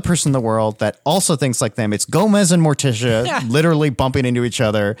only other person in the world that also thinks like them, it's Gomez and Morticia literally bumping into each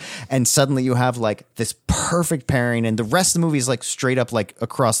other. And suddenly you have like this perfect pairing. And the rest of the movie is like straight up like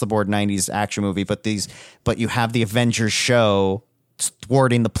across the board 90s action movie. But you have the Avengers show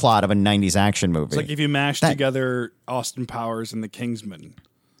thwarting the plot of a 90s action movie. It's like if you mash together Austin Powers and the Kingsman.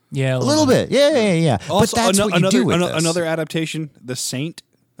 Yeah, a little bit. Yeah. Also, but that's what you do with this. Another adaptation, The Saint,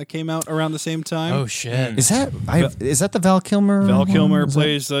 that came out around the same time. Oh shit! Is that the Val Kilmer? Val one? Kilmer Is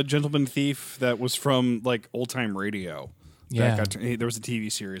plays a gentleman thief that was from like old time radio. Yeah. There was a TV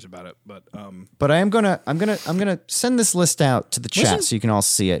series about it, but I'm gonna send this list out to the chat Wasn't- so you can all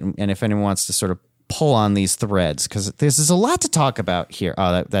see it, and if anyone wants to sort of pull on these threads because there's a lot to talk about here.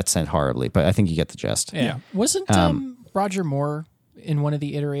 Oh, that sent horribly, but I think you get the gist. Yeah. Wasn't Roger Moore in one of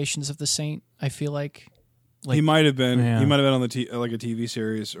the iterations of The Saint? I feel like he might have been. Yeah. He might have been on the like a TV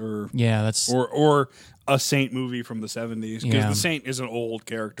series or yeah, that's or a Saint movie from the 70s because Yeah. the Saint is an old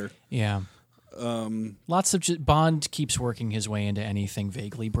character. yeah. Lots of Bond keeps working his way into anything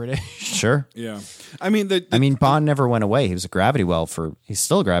vaguely British. Sure. Yeah, I mean Bond never went away. He was a gravity well he's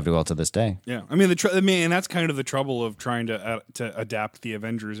still a gravity well to this day. Yeah, I mean and that's kind of the trouble of trying to adapt the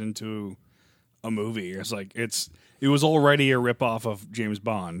Avengers into a movie. It's like it was already a ripoff of James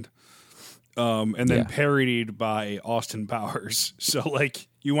Bond, and then parodied by Austin Powers. So like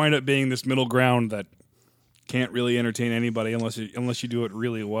you wind up being this middle ground that can't really entertain anybody unless you do it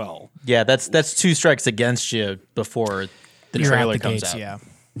really well. Yeah, that's two strikes against you before the You're trailer out the comes gates, out.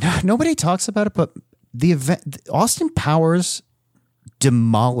 yeah. Nobody talks about it, but the event, Austin Powers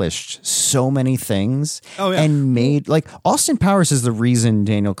demolished so many things and made like Austin Powers is the reason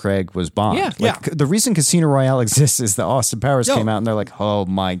Daniel Craig was Bond. Yeah. The reason Casino Royale exists is that Austin Powers came out and they're like, oh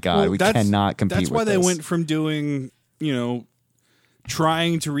my God, we cannot compete with this. That's why they went from doing,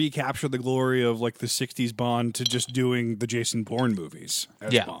 trying to recapture the glory of like the 60s Bond to just doing the Jason Bourne movies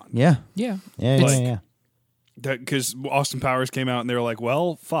as Bond. Yeah. Yeah. Yeah. Because Austin Powers came out and they were like,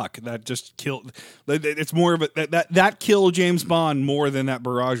 well, fuck, that just killed. It's more of a that killed James Bond more than that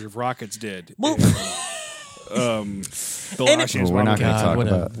barrage of rockets did. Well, the last James We're Bond not going to God, talk what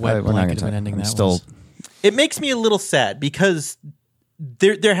a about. wet we're not blanket going of to an talk. ending I'm that still. was. it makes me a little sad because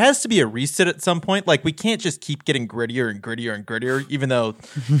there has to be a reset at some point. Like we can't just keep getting grittier and grittier and grittier, even though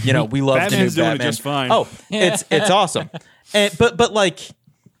we love Batman's the new doing it Batman. just fine. Oh, it's awesome. But like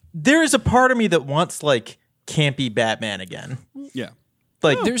there is a part of me that wants like campy Batman again. Yeah.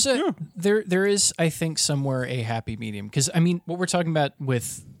 Like There's there is, I think, somewhere a happy medium. Because I mean, what we're talking about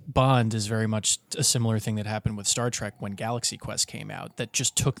with Bond is very much a similar thing that happened with Star Trek when Galaxy Quest came out that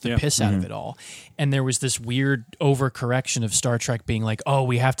just took the piss out of it all. And there was this weird overcorrection of Star Trek being like, oh,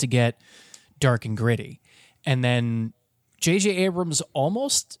 we have to get dark and gritty. And then J.J. Abrams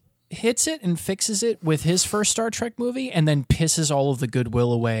almost hits it and fixes it with his first Star Trek movie and then pisses all of the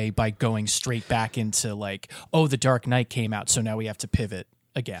goodwill away by going straight back into like, oh, The Dark Knight came out, so now we have to pivot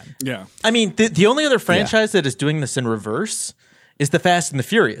again. Yeah. I mean, the only other franchise that is doing this in reverse is the Fast and the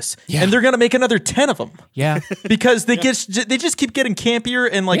Furious, and they're going to make another 10 of them. Yeah. Because they just keep getting campier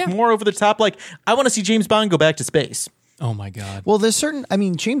and like more over the top. Like I want to see James Bond go back to space. Oh my God. Well, there's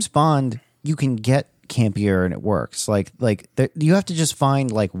James Bond, you can get campier and it works. You have to just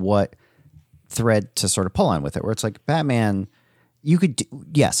find like what thread to sort of pull on with it, where it's like Batman, you could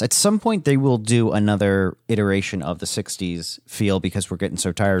yes, at some point they will do another iteration of the 60s feel because we're getting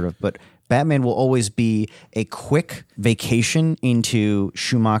so tired of it, but Batman will always be a quick vacation into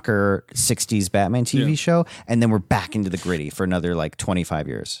Schumacher 60s Batman TV show, and then we're back into the gritty for another like 25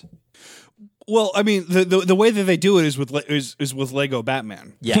 years. Well, I mean, the way that they do it is with Lego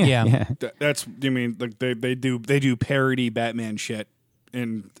Batman. Yeah. That's like they do parody Batman shit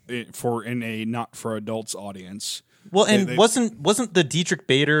in a not for adults audience. Well, and wasn't the Dietrich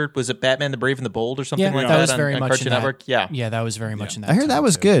Bader, was it Batman the Brave and the Bold or something like that that was on, very on much Cartoon in that. Network? Yeah. Yeah, that was very much in that. I heard that time,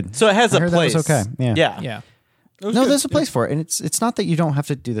 was too. good. So it has I a heard place. that was okay. Yeah. Yeah. No, there's a place for it, and it's not that you don't have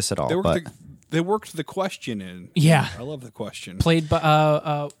to do this at all. They worked the question in. Yeah. I love the question. Played by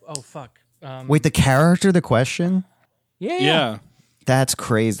oh fuck. Wait, the character, the question? Yeah. That's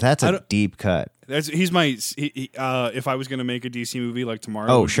crazy. That's a deep cut. He's my. If I was going to make a DC movie like tomorrow,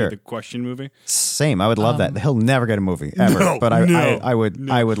 Oh, it would be sure. the question movie. Same. I would love that. He'll never get a movie ever. But I would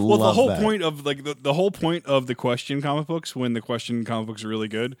Well, love the whole that. point of like the whole point of the question comic books, when the question comic books are really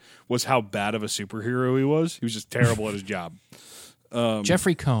good, was how bad of a superhero he was. He was just terrible at his job.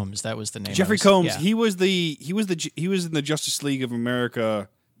 Jeffrey Combs, that was the name. Jeffrey I was- Combs. yeah. He was in the Justice League of America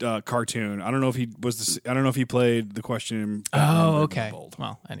cartoon. I don't know if he was. I don't know if he played the Question. In Oh, okay.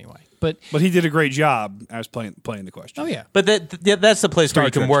 Well, anyway, but he did a great job as playing the Question. Oh yeah, But that's the place where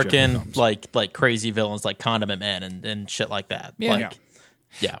you can Trek's work Jeffrey in Combs. like crazy villains like Condiment Man and shit like that. Yeah. Like,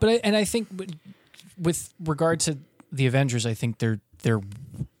 yeah. But I think with regard to the Avengers, I think there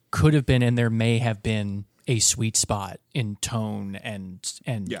could have been and there may have been a sweet spot in tone and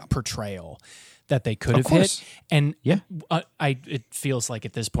portrayal that they could have hit. And it feels like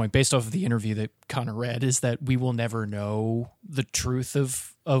at this point, based off of the interview that Connor read, is that we will never know the truth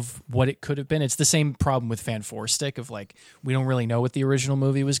of what it could have been. It's the same problem with Fan 4 Stick of like, we don't really know what the original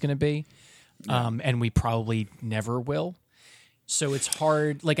movie was going to be. And we probably never will. So it's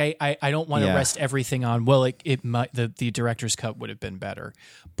hard. Like I don't want to rest everything on, well, it might, the director's cut would have been better,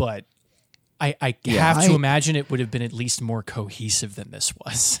 but I have to imagine it would have been at least more cohesive than this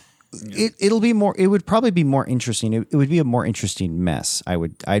was. It'll be more. It would probably be more interesting. It would be a more interesting mess.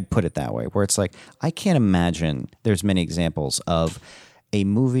 I'd put it that way. Where it's like I can't imagine there's many examples of a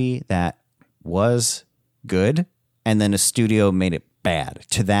movie that was good and then a studio made it bad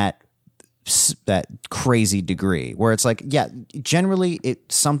to that crazy degree. Where it's like, generally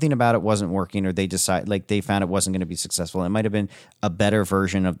something about it wasn't working, or they found it wasn't going to be successful. It might have been a better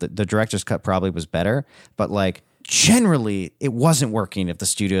version of the director's cut. Probably was better, but like. Generally, it wasn't working if the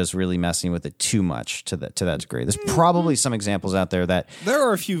studio's really messing with it too much to that degree. There's probably some examples out there that there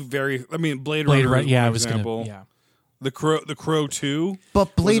are a few Blade Runner. Yeah, I was example. gonna. Yeah. The Crow 2.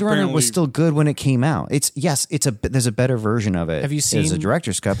 But Blade Runner was still good when it came out. There's a better version of it. Have you seen as a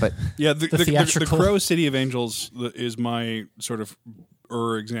director's cut? But yeah, the theatrical? Crow City of Angels is my sort of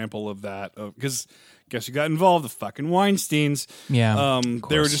example of that. Because guess who got involved? The fucking Weinsteins. Yeah.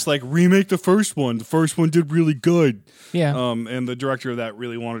 They were just like, remake the first one. The first one did really good. Yeah. And the director of that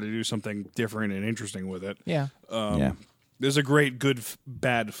really wanted to do something different and interesting with it. Yeah. There's a great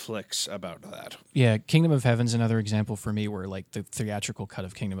bad flicks about that. Yeah. Kingdom of Heaven's another example for me where like the theatrical cut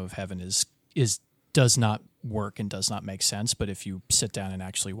of Kingdom of Heaven does not work and does not make sense. But if you sit down and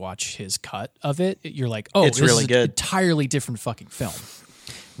actually watch his cut of it, you're like, oh, it's this really is good. An entirely different fucking film.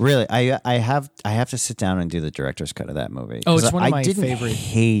 really, I have to sit down and do the director's cut of that movie. Oh, it's one of my I didn't favorite.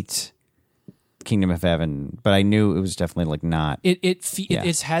 hate Kingdom of Heaven, but I knew it was definitely like not.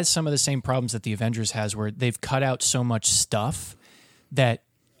 It has some of the same problems that the Avengers has, where they've cut out so much stuff that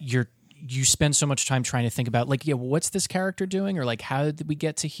you spend so much time trying to think about, like, what's this character doing, or like, how did we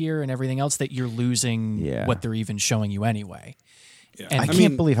get to here, and everything else, that you're losing what they're even showing you anyway. Yeah. And I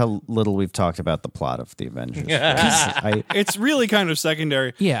can't believe how little we've talked about the plot of the Avengers. It's really kind of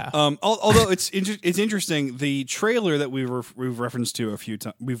secondary. Yeah. Although it's interesting, the trailer that we've referenced a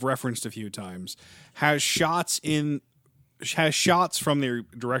few times has shots from the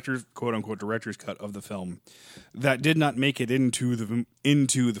director's quote unquote director's cut of the film that did not make it into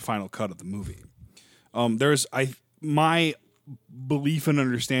the final cut of the movie. There's my belief and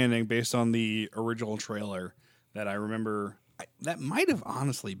understanding based on the original trailer that I remember. That might have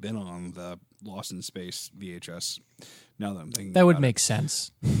honestly been on the Lost in Space VHS. Now that I'm thinking, that would make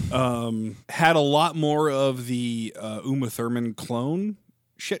sense. Had a lot more of the Uma Thurman clone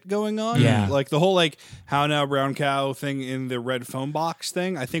shit going on. Yeah, like the whole like How Now Brown Cow thing in the red phone box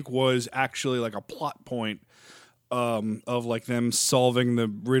thing. I think was actually like a plot point of like them solving the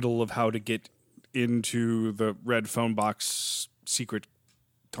riddle of how to get into the red phone box secret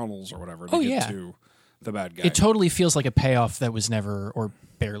tunnels or whatever. To get to the bad guy. It totally feels like a payoff that was never or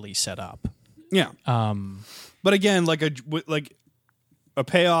barely set up. Yeah. But again, like a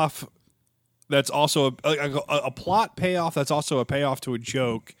payoff that's also a plot payoff that's also a payoff to a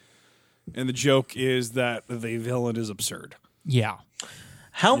joke, and the joke is that the villain is absurd. Yeah.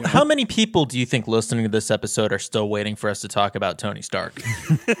 How many people do you think listening to this episode are still waiting for us to talk about Tony Stark?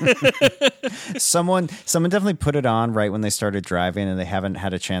 Someone definitely put it on right when they started driving, and they haven't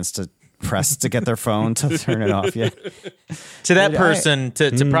had a chance to press to get their phone to turn it off yet. To that person,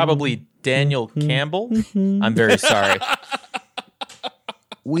 to probably Daniel Campbell, I'm very sorry.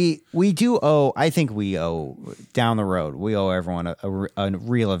 We do owe. I think we owe down the road. We owe everyone a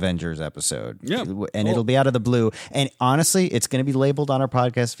real Avengers episode. Yeah, and it'll be out of the blue. And honestly, it's going to be labeled on our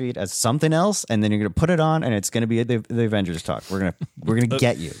podcast feed as something else. And then you're going to put it on, and it's going to be the Avengers talk. We're gonna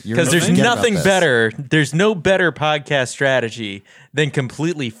get you because there's nothing better. There's no better podcast strategy than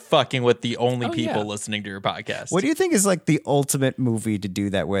completely fucking with the only people listening to your podcast. What do you think is like the ultimate movie to do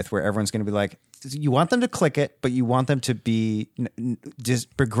that with, where everyone's going to be like, you want them to click it, but you want them to be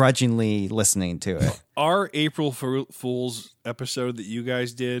just begrudgingly listening to it? Our April Fool's episode that you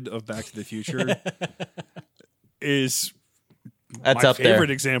guys did of Back to the Future is my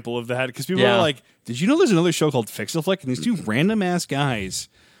favorite example of that, because people are like, did you know there's another show called Fix-a-Flick? And these two random ass guys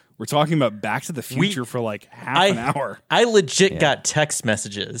We're talking about Back to the Future for like half an hour. I legit got text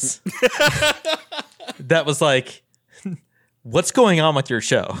messages that was like, what's going on with your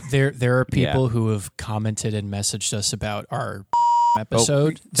show? There are people who have commented and messaged us about our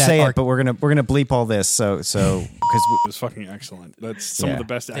episode. But we're gonna bleep all this. So because It was fucking excellent. That's some of the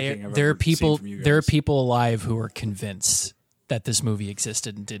best acting I've ever seen from you guys. There are people alive who are convinced that this movie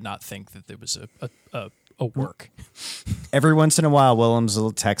existed and did not think that there was a work. every once in a while, Willems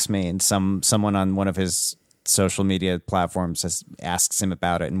will text me, and someone on one of his social media platforms asks him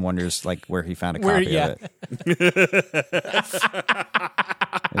about it and wonders like where he found a copy of it.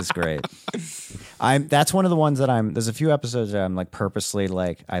 It's great. That's one of the ones that there's a few episodes that I'm like purposely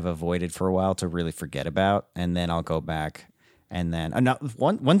like I've avoided for a while to really forget about, and then I'll go back. And then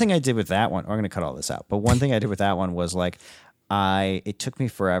one thing I did with that one, I'm going to cut all this out, but one thing I did with that one was like it took me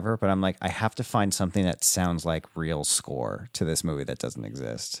forever, but I'm like, I have to find something that sounds like real score to this movie that doesn't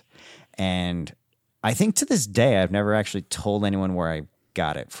exist. And I think to this day, I've never actually told anyone where I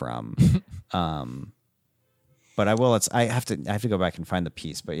got it from. But I will. I have to go back and find the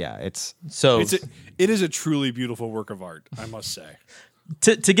piece. But yeah, it is a truly beautiful work of art, I must say.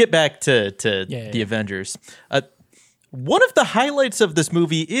 To get back to the Avengers, one of the highlights of this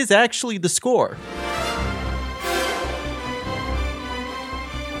movie is actually the score.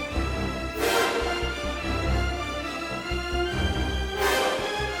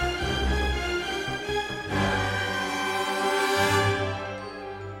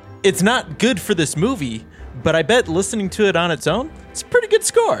 It's not good for this movie, but I bet listening to it on its own, it's a pretty good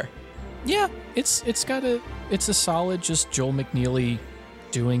score. Yeah, it's a solid just Joel McNeely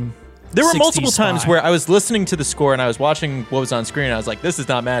doing. There were multiple times where I was listening to the score and I was watching what was on screen and I was like, this does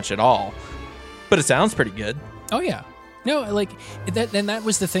not match at all. But it sounds pretty good. Oh yeah. No, like that, and that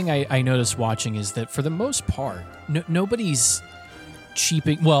was the thing I noticed watching is that for the most part, nobody's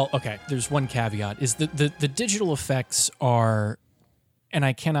cheaping. Well, okay, there's one caveat is that the digital effects are, and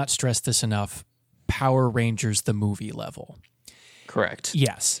I cannot stress this enough, Power Rangers the movie level. Correct.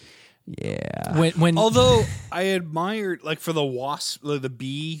 Yes. Yeah. When although I admired like for the wasp, the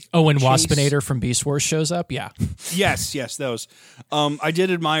bee. Oh, when chase. Waspinator from Beast Wars shows up, yeah. Yes, those. I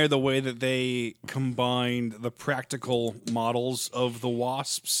did admire the way that they combined the practical models of the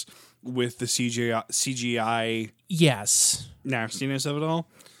wasps with the CGI. Yes. Nastiness of it all.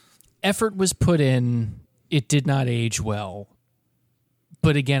 Effort was put in. It did not age well.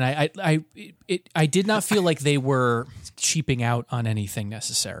 But again, I did not feel like they were cheaping out on anything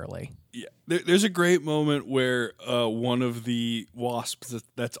necessarily. Yeah, there's a great moment where one of the wasps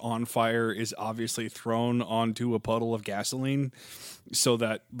that's on fire is obviously thrown onto a puddle of gasoline so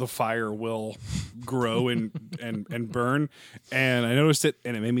that the fire will grow and burn. And I noticed it,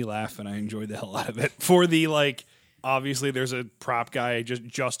 and it made me laugh, and I enjoyed the hell out of it. For the like, obviously there's a prop guy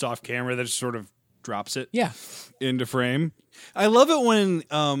just off camera that just sort of drops it into frame. I love it when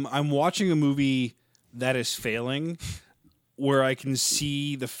I'm watching a movie that is failing where I can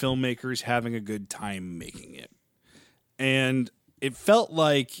see the filmmakers having a good time making it. And it felt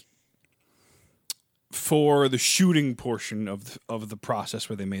like for the shooting portion of the process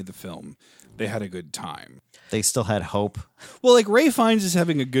where they made the film, they had a good time. They still had hope. Well, like Ray Fiennes is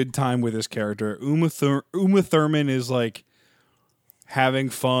having a good time with his character. Uma Thurman is like having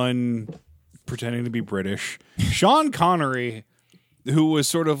fun pretending to be British. Sean Connery, who was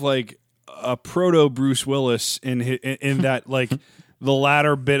sort of like a proto Bruce Willis in that like the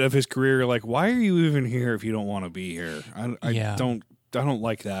latter bit of his career, like why are you even here if you don't want to be here? I don't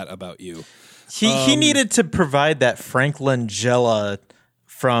like that about you. He needed to provide that Frank Langella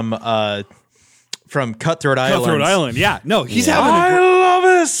from Cutthroat Island. Cutthroat Island, yeah. No, he's having. I love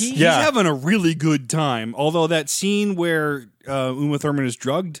this. He's having a really good time. Although that scene where Uma Thurman is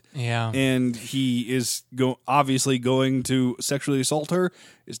drugged, and he is obviously going to sexually assault her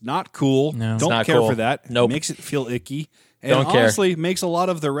is not cool. No. Don't care for that. Nope. Makes it feel icky. And Don't care. honestly, makes a lot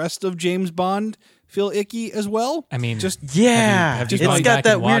of the rest of James Bond feel icky as well. I mean, just have you it's gone got back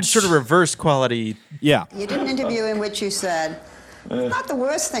that and weird watched- sort of reverse quality. yeah. You did an interview in which you said, it's not the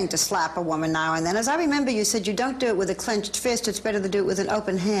worst thing to slap a woman now and then. As I remember, you said you don't do it with a clenched fist. It's better to do it with an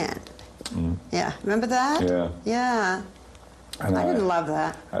open hand. Yeah, remember that? Yeah. Yeah. And I didn't love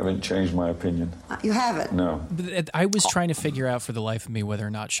that. I haven't changed my opinion. You haven't? No. But I was trying to figure out for the life of me whether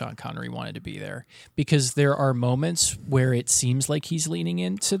or not Sean Connery wanted to be there, because there are moments where it seems like he's leaning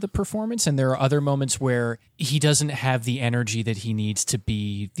into the performance, and there are other moments where he doesn't have the energy that he needs to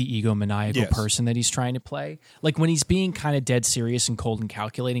be the egomaniacal person that he's trying to play. Like when he's being kind of dead serious and cold and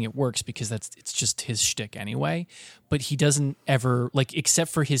calculating, it works because it's just his shtick anyway. But he doesn't ever, like,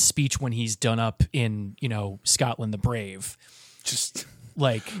 except for his speech when he's done up in, Scotland the Brave.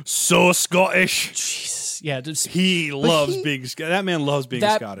 Like So Scottish. Jesus, yeah, He loves being that man loves being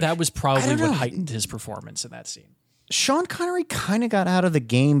Scottish. That was probably what heightened his performance in that scene. Sean Connery kind of got out of the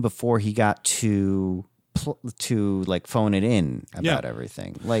game before he got to like phone it in about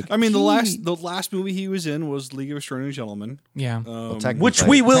everything. Like, I mean, the last movie he was in was League of Extraordinary Gentlemen. Yeah, which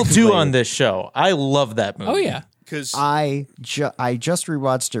we will do on this show. I love that movie. Oh yeah, because I just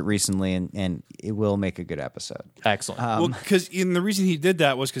rewatched it recently, and it will make a good episode. Excellent. Well, because the reason he did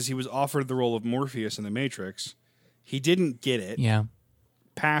that was because he was offered the role of Morpheus in The Matrix. He didn't get it. Yeah,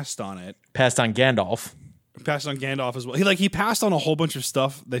 passed on it. Passed on Gandalf. Passed on Gandalf as well. He passed on a whole bunch of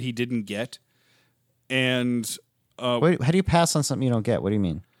stuff that he didn't get. And wait, how do you pass on something you don't get? What do you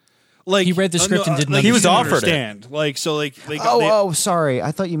mean? Like he read the script and didn't. He was offered understand. it. Sorry.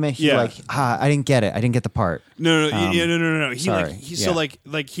 I thought you meant he I didn't get it. I didn't get the part. No. Sorry. So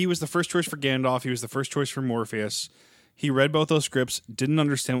he was the first choice for Gandalf. He was the first choice for Morpheus. He read both those scripts, didn't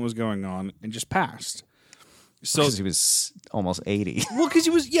understand what was going on, and just passed. So because he was almost 80. Well, because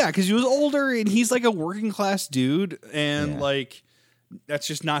he was older, and he's like a working class dude, and that's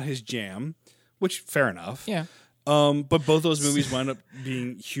just not his jam. Which, fair enough. Yeah. But both those movies wound up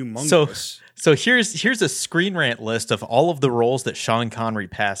being humongous. So here's a Screen Rant list of all of the roles that Sean Connery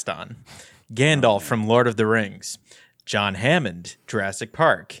passed on. Gandalf from Lord of the Rings. John Hammond, Jurassic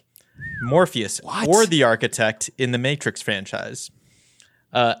Park. Morpheus or the Architect in the Matrix franchise.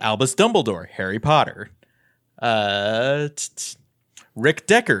 Albus Dumbledore, Harry Potter. Rick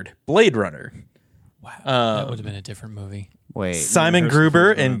Deckard, Blade Runner. Wow, that would have been a different movie. Wait, Simon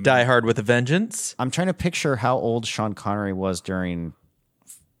Gruber in Die Hard with a Vengeance. I'm trying to picture how old Sean Connery was during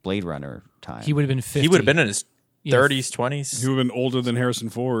Blade Runner time. He would have been 50. He would have been in his 30s, 20s. He would have been older than Harrison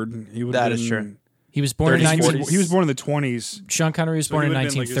Ford. That is true. He was born in 1940s. He was born in the 20s. Sean Connery was born in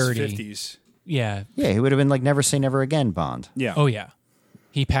 1930. Like his 50s. Yeah. Yeah, he would have been like Never Say Never Again Bond. Yeah. Oh yeah.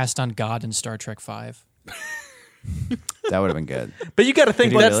 He passed on God in Star Trek V. That would have been good. But you got to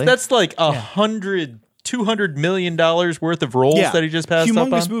think Did he that's like $200 million worth of roles that he just passed up on.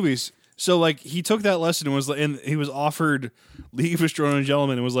 Humongous movies. So he took that lesson and he was offered League of Extraordinary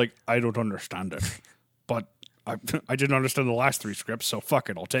Gentlemen and was like, I don't understand it, but I didn't understand the last 3 scripts, so fuck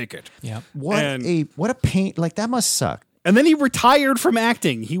it, I'll take it. Yeah. What a pain! Like that must suck. And then he retired from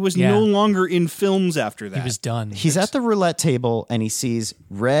acting. He was no longer in films after that. He was done. He's at the roulette table and he sees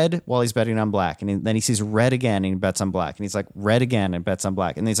red while he's betting on black. And then he sees red again and he bets on black. And he's like, red again and bets on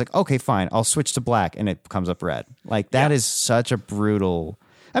black. And he's like, okay, fine, I'll switch to black. And it comes up red. Like that is such a brutal.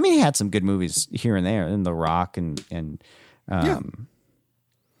 I mean, he had some good movies here and there in The Rock and there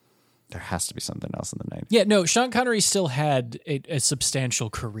has to be something else in the 90s. Yeah, no, Sean Connery still had a substantial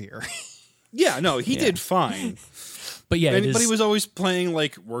career. Yeah, no, he did fine. But yeah, but he was always playing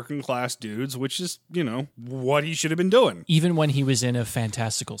like working class dudes, which is, what he should have been doing. Even when he was in a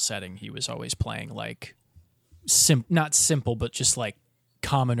fantastical setting, he was always playing like not simple, but just like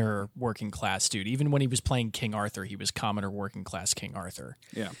commoner working class dude. Even when he was playing King Arthur, he was commoner working class King Arthur.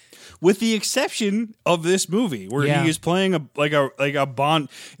 Yeah. With the exception of this movie where he is playing a Bond.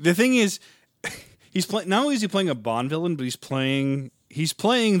 The thing is not only is he playing a Bond villain, but he's playing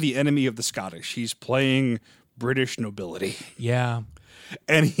the enemy of the Scottish. He's playing British nobility. Yeah.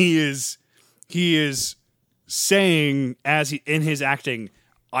 And he is saying in his acting,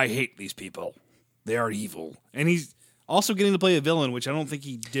 I hate these people. They are evil. And he's also getting to play a villain, which I don't think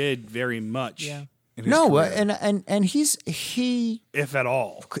he did very much. Yeah. No, and he if at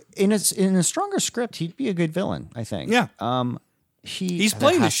all, in a stronger script, he'd be a good villain, I think. Yeah. He's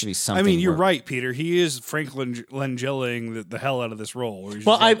playing has to be something. I mean, you're right, Peter. He is Frank Langellaing the hell out of this role.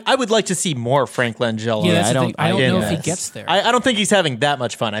 Well, I would like to see more Frank Langella. Yeah, I don't know if he gets there. I don't think he's having that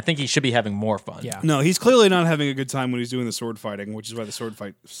much fun. I think he should be having more fun. Yeah. No, he's clearly not having a good time when he's doing the sword fighting, which is why the sword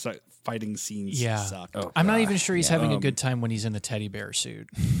fighting scenes suck. Oh, I'm not even sure he's having a good time when he's in the teddy bear suit.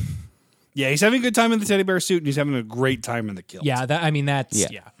 Yeah, he's having a good time in the teddy bear suit, and he's having a great time in the kilt. Yeah,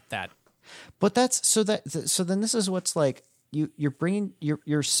 that. But that's so then this is what's like.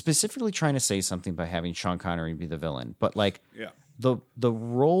 You're specifically trying to say something by having Sean Connery be the villain, but the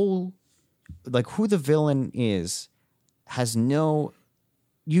role, like who the villain is, has no.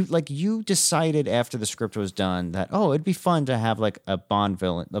 You decided after the script was done that it'd be fun to have like a Bond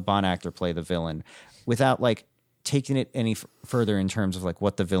actor play the villain, without like taking it any further in terms of like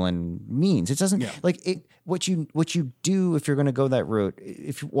what the villain means. It doesn't what you do if you're going to go that route.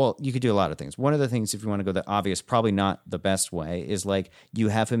 You could do a lot of things. One of the things, if you want to go the obvious, probably not the best way, is like you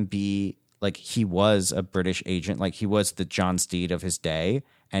have him be like he was a British agent, like he was the John Steed of his day,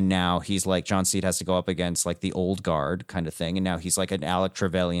 and now he's like John Steed has to go up against like the old guard kind of thing, and now he's like an Alec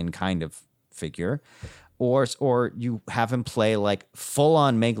Trevelyan kind of figure. or you have him play like full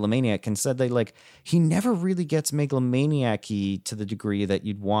on megalomaniac. Instead, he never really gets megalomaniac-y to the degree that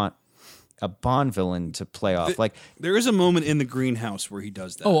you'd want a Bond villain to play off. There is a moment in the greenhouse where he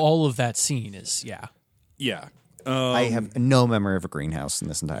does that. Oh, all of that scene is Yeah. I have no memory of a greenhouse in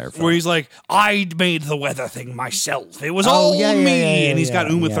this entire film. Where he's like, I made the weather thing myself. It was all me. And he's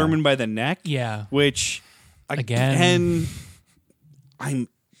got Uma Thurman by the neck. Yeah. Which, again,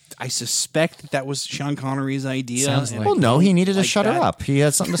 I suspect that was Sean Connery's idea. Sounds like well, no, he needed to shut her that. up. He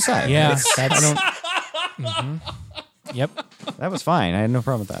had something to say. Yeah. Yep. That was fine. I had no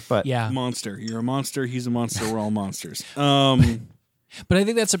problem with that. But Yeah. Monster. You're a monster. He's a monster. We're all monsters. But I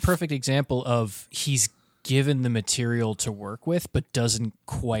think that's a perfect example of he's given the material to work with, but doesn't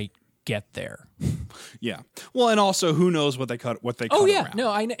quite get there. Yeah. Well, and also, who knows what they cut? Oh yeah, around. no,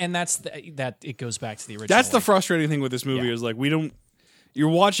 I know, and that's that. It goes back to the original. That's the frustrating thing with this movie is we don't. You're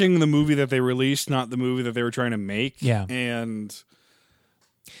watching the movie that they released, not the movie that they were trying to make. Yeah. And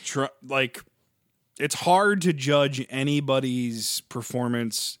it's hard to judge anybody's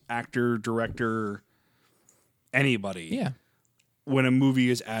performance, actor, director, anybody. Yeah. When a movie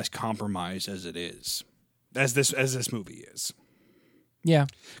is as compromised as it is, as this movie is. Yeah.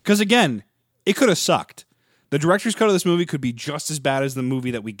 Because again, it could have sucked. The director's cut of this movie could be just as bad as the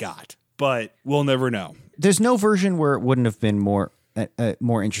movie that we got, but we'll never know. there's no version where it wouldn't have been more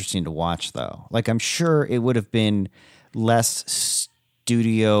interesting to watch, though. I'm sure it would have been less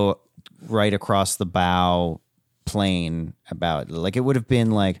studio right across the bow plane about it. It would have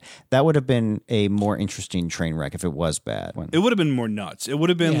been that would have been a more interesting train wreck if it was bad. It would have been more nuts. It would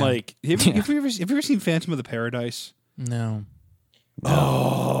have been have you ever seen Phantom of the Paradise? No.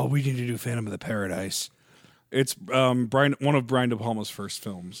 Oh, we need to do Phantom of the Paradise. It's one of Brian De Palma's first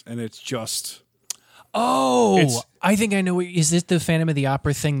films, and it's just... I think I know. Is it the Phantom of the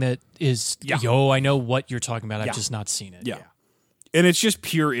Opera thing that is... Yeah. I know what you're talking about. I've just not seen it. Yeah. And it's just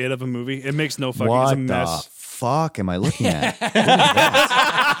pure it of a movie. It makes no fucking... What it's a mess. the fuck am I looking at?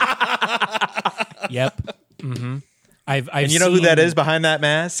 Yep. Mm-hmm. I've and you know who that is behind that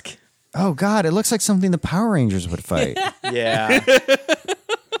mask? Oh, God, it looks like something the Power Rangers would fight. Yeah.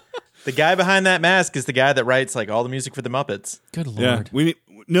 The guy behind that mask is the guy that writes all the music for the Muppets. Good Lord. Yeah.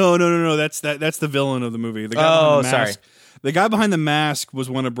 No. That's the villain of the movie. The guy behind the mask. Sorry. The guy behind the mask was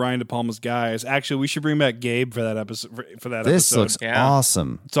one of Brian De Palma's guys. Actually, we should bring back Gabe for that episode. This looks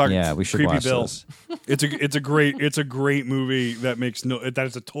awesome. Yeah, we should Creepy watch Bill. this. It's a great movie that makes that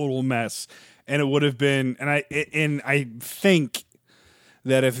is a total mess. And it would have been, and I think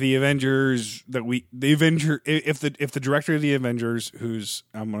that if the Avengers if the director of the Avengers, who's,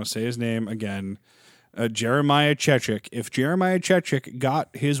 I'm going to say his name again, Jeremiah Chechik, if Jeremiah Chechik got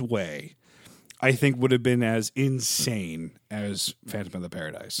his way, I think would have been as insane as Phantom of the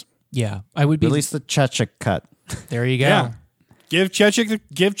Paradise. Yeah, I would be. Release the Chechik cut. There you go. Yeah. Give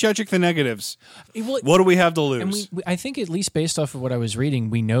Chechik the negatives. What do we have to lose? And I think at least based off of what I was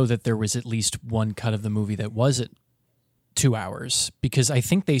reading, we know that there was at least one cut of the movie that was at 2 hours, because I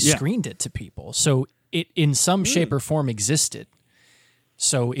think they screened it to people. So it in some shape or form existed.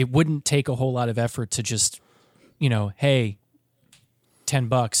 So it wouldn't take a whole lot of effort to just, hey,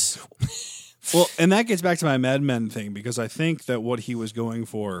 $10. Well, and that gets back to my Mad Men thing, because I think that what he was going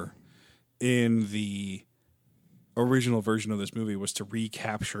for in the original version of this movie was to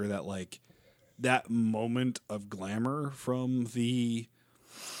recapture that that moment of glamour from the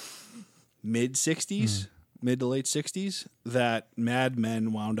mid to late 60s that Mad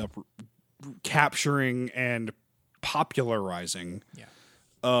Men wound up capturing and popularizing. Yeah.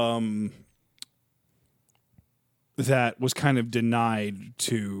 That was kind of denied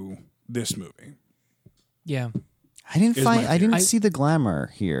to this movie. Yeah. I didn't see the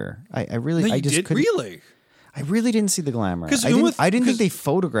glamour here. I really couldn't. Really? I really didn't see the glamour. 'Cause I didn't think they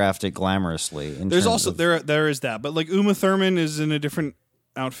photographed it glamorously. There's also there is that, but Uma Thurman is in a different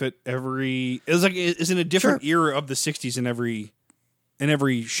outfit is in a different era of the 60s in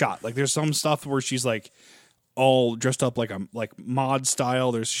every shot. There's some stuff where she's all dressed up like mod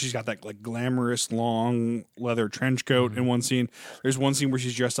style. She's got that glamorous long leather trench coat in one scene. There's one scene where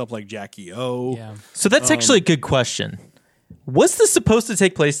she's dressed up like Jackie O. Yeah. So that's actually a good question. Was this supposed to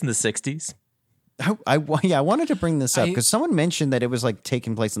take place in the 60s? I wanted to bring this up because someone mentioned that it was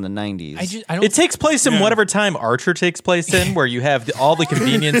taking place in the 90s. It takes place in whatever time Archer takes place in, where you have all the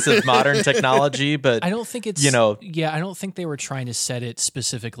convenience of modern technology. But I don't think it's I don't think they were trying to set it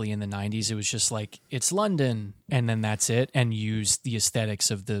specifically in the 90s. It was just it's London, and then that's it, and use the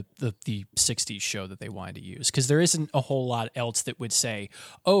aesthetics of the 60s show that they wanted to use, because there isn't a whole lot else that would say,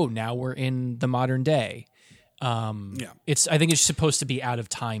 oh, now we're in the modern day. I think it's supposed to be out of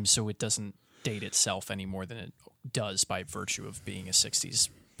time, so it doesn't. date itself any more than it does by virtue of being a 60s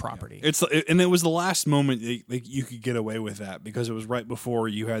property. And it was the last moment that you could get away with that because it was right before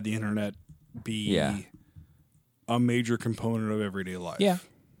you had the internet be a major component of everyday life. Yeah.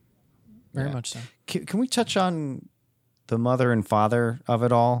 Very much so. Can we touch on the mother and father of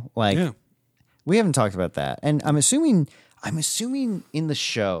it all? Like, we haven't talked about that. And I'm assuming in the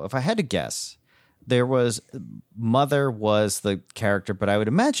show, if I had to guess, mother was the character, but I would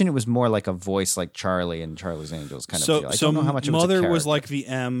imagine it was more like a voice like Charlie and Charlie's Angels kind of deal. I don't know how much it was mother a was like the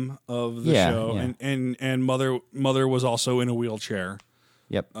M of the show, and mother was also in a wheelchair.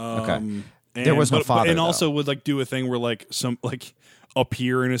 Yep. Okay. There was no father, and though. also would like do a thing where like some like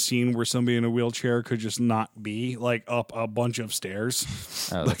appear in a scene where somebody in a wheelchair could just not be like up a bunch of stairs,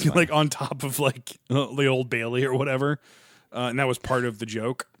 like on top of like the Old Bailey or whatever, and that was part of the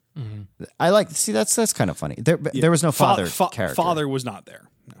joke. Mm-hmm. That's kind of funny. There was no father character. Father was not there.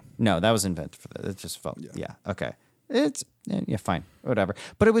 No, that was invented for that. It just felt okay. It's fine, whatever.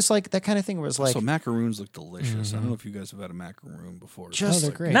 But it was like that kind of thing where it was like, so macaroons look delicious. I don't know if you guys have had a macaroon before.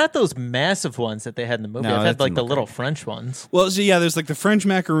 They're great. Not those massive ones that they had in the movie. No, I've had like the didn't little look French ones. Well, so there's like the French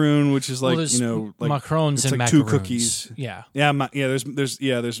macaroon, which is like there's like macarons it's and like macaroons. 2 cookies. Yeah.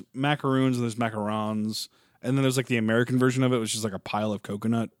 There's macaroons and there's macarons, and then there's like the American version of it, which is like a pile of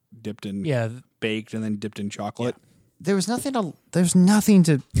coconut dipped in baked and then dipped in chocolate. there's nothing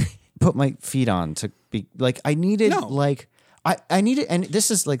to put my feet on to be like. I needed I needed, and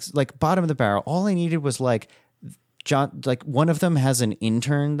this is like bottom of the barrel. All I needed was like John, like one of them has an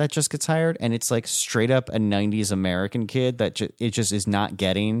intern that just gets hired, and it's like straight up a 90s American kid that it just is not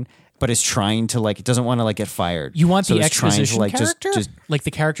getting, but is trying to like, it doesn't want to like get fired. You want so the it's trying exposition to, like, character? just like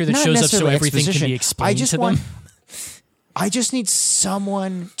the character that not shows up so necessarily everything can exposition. be explained to them? I just need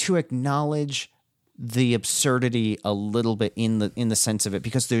someone to acknowledge the absurdity a little bit in the sense of it,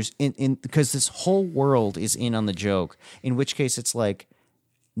 because because this whole world is in on the joke, in which case it's like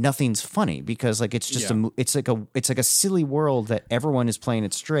nothing's funny, because like it's just it's like a silly world that everyone is playing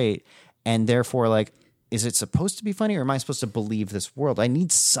it straight, and therefore like, is it supposed to be funny, or am I supposed to believe this world? I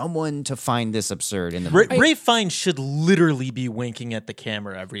need someone to find this absurd in the movie. Ray Fiennes should literally be winking at the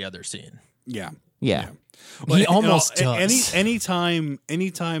camera every other scene. Yeah. He almost does. Anytime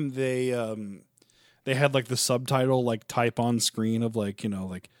they had like the subtitle like type on screen of like,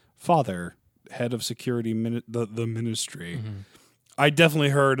 like father, head of security, the ministry. Mm-hmm. I definitely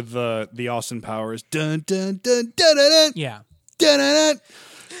heard the Austin Powers dun dun dun dun dun dun. Yeah. Dun, dun,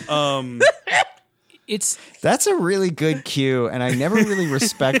 dun. That's a really good cue, and I never really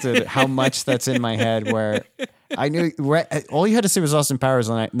respected how much that's in my head, where I knew all you had to say was Austin Powers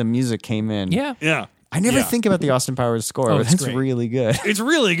and the music came in. Yeah. I never think about the Austin Powers score. Oh, but it's that's great. really good. It's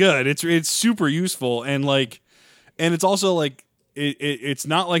really good. It's super useful, and it's also like it's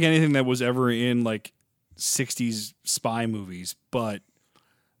not like anything that was ever in like 60s spy movies, but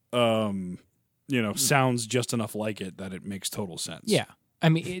sounds just enough like it that it makes total sense. Yeah. I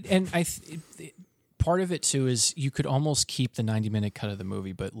mean, part of it too is you could almost keep the 90-minute cut of the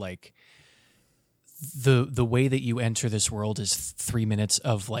movie, but like the way that you enter this world is 3 minutes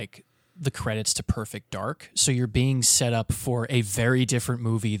of like the credits to Perfect Dark. So you're being set up for a very different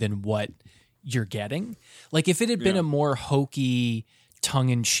movie than what you're getting. Like if it had been a more hokey,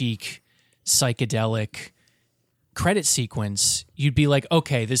 tongue-in-cheek, psychedelic credit sequence, you'd be like,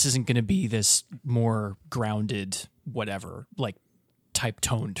 okay, this isn't going to be this more grounded, whatever, like type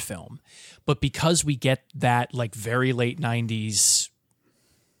toned film. But because we get that like very late 90s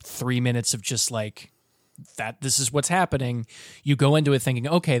 3 minutes of just like that, this is what's happening, you go into it thinking,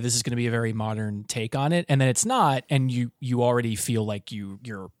 okay, this is going to be a very modern take on it, and then it's not, and you already feel like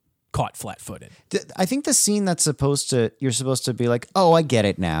you're caught flat-footed. I think the scene you're supposed to be like, oh, I get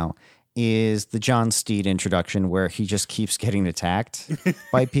it now, is the John Steed introduction, where he just keeps getting attacked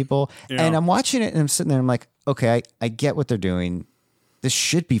by people. And I'm watching it and I'm sitting there and I'm like, okay, I get what they're doing. This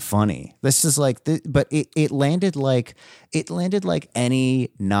should be funny. This is like, but it landed like any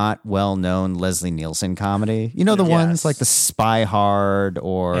not well-known Leslie Nielsen comedy. You know, the ones like the Spy Hard,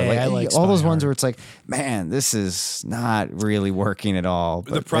 or like all those ones where it's like, man, this is not really working at all.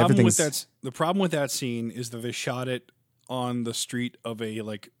 But the problem with that scene is that they shot it on the street of a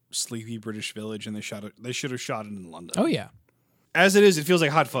like sleepy British village, and they should have shot it in London. Oh yeah. As it is, it feels like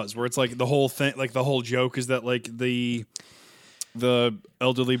Hot Fuzz, where it's like the whole thing, like the whole joke is that like the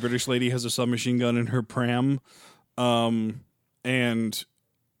elderly British lady has a submachine gun in her pram, and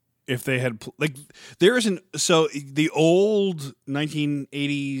if they had the old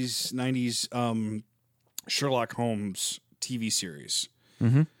 1980s 90s Sherlock Holmes TV series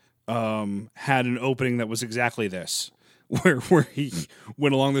had an opening that was exactly this, where he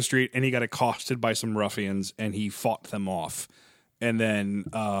went along the street and he got accosted by some ruffians and he fought them off, and then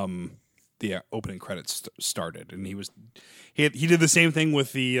the opening credits started, and he did the same thing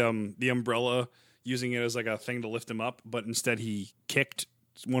with the umbrella, using it as like a thing to lift him up, but instead he kicked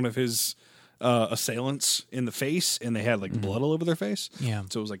one of his assailants in the face, and they had like blood all over their face. Yeah.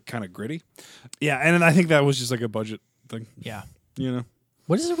 So it was like kind of gritty. Yeah, and I think that was just like a budget thing. Yeah. You know.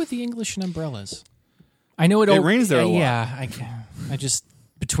 What is it with the English and umbrellas? I know it rains there a lot. Yeah, I just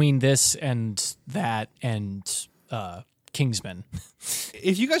between this and that and Kingsman.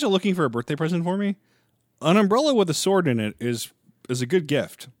 If you guys are looking for a birthday present for me, an umbrella with a sword in it is a good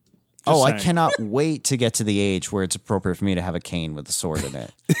gift. Just I saying. cannot wait to get to the age where it's appropriate for me to have a cane with a sword in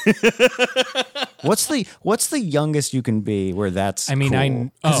it. What's the youngest you can be where that's I mean,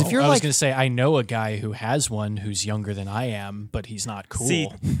 cool? I if you're was like going to say I know a guy who has one who's younger than I am, but he's not cool. See,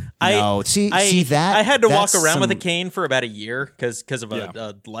 see that I had to walk that's around with a some- cane for about a year because of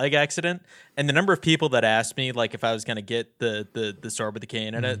a leg accident, and the number of people that asked me like if I was going to get the sword with the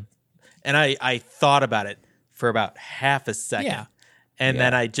cane in it, and I thought about it for about half a second. Yeah. And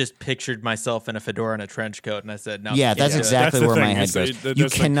then I just pictured myself in a fedora and a trench coat, and I said, "No." Yeah, that's exactly That's the where my thing. head It's- goes. it- You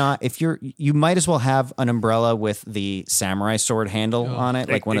that's cannot you might as well have an umbrella with the samurai sword handle on it,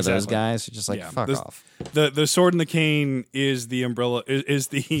 like one of those Exactly. guys. You're just like, fuck off. The sword and the cane is the umbrella, is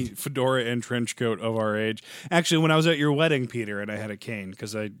the fedora and trench coat of our age. Actually, when I was at your wedding, Peter, and I had a cane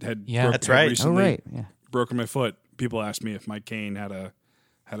because I had that's right. recently Oh, right. Yeah. broken my foot. People asked me if my cane had a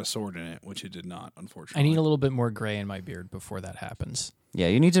sword in it, which it did not, unfortunately. I need a little bit more gray in my beard before that happens. Yeah,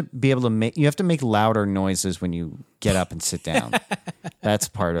 you need to be able to you have to make louder noises when you get up and sit down. That's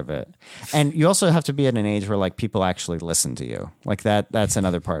part of it. And you also have to be at an age where like people actually listen to you. Like that's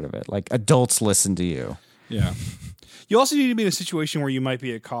another part of it. Like adults listen to you. Yeah. You also need to be in a situation where you might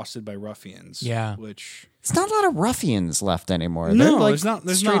be accosted by ruffians. Yeah. Which It's not a lot of ruffians left anymore. No, They're like there's not.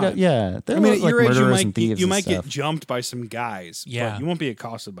 There's straight not. up, yeah. They're I mean, at like your age, murderers and thieves you and might get stuff. jumped by some guys. Yeah. But you won't be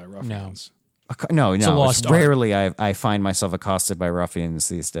accosted by ruffians. No, a no. lost art. Rarely I find myself accosted by ruffians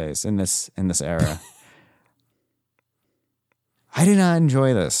these days in this era. I did not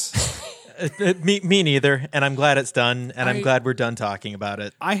enjoy this. Me neither, and I'm glad it's done, and I'm glad we're done talking about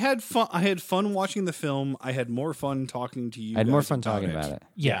it. I had fun. I had fun watching the film. I had more fun talking to you. I had more guys fun talking about it.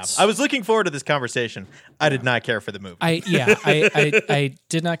 Yes. I was looking forward to this conversation. I did not care for the movie. I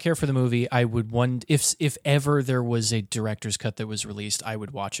did not care for the movie. I would if ever there was a director's cut that was released, I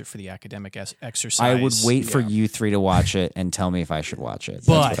would watch it for the academic exercise. I would wait for you three to watch it and tell me if I should watch it. That's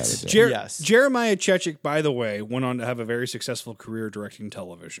But- what I would do. Yes. Jeremiah Chechik, by the way, went on to have a very successful career directing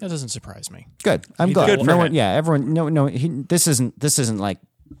television. That doesn't surprise me. Good. I'm glad. Good for No one, him. yeah, everyone. No. This isn't like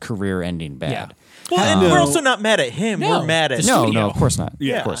career-ending bad. Yeah. Well, and we're also not mad at him. No. We're mad at No, studio. of course not.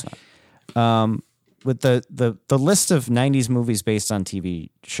 Yeah. Of course not. With the list of 90s movies based on TV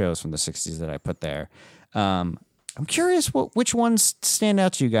shows from the 60s that I put there, I'm curious which ones stand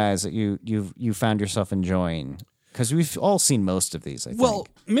out to you guys that you found yourself enjoying, because we've all seen most of these. I think. Well,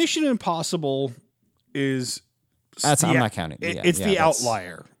 Mission Impossible is. I'm not counting. Yeah, it's the that's-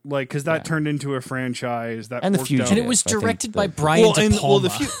 outlier, like because that turned into a franchise that And The worked Fugitive. out. And it was I think directed the- by Brian De Palma.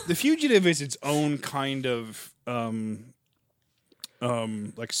 the Fugitive is its own kind of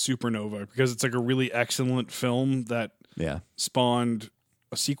like supernova, because it's like a really excellent film that Yeah. spawned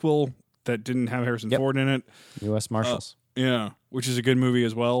a sequel that didn't have Harrison Yep. Ford in it. U.S. Marshals. Yeah, which is a good movie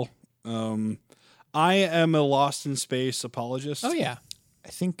as well. I am a Lost in Space apologist. Oh yeah. I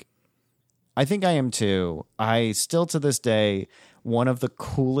think I am too. I still to this day, one of the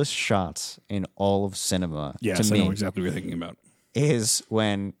coolest shots in all of cinema Yes, to I me know exactly what you're thinking about. is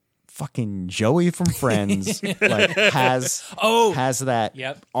when fucking Joey from Friends like has that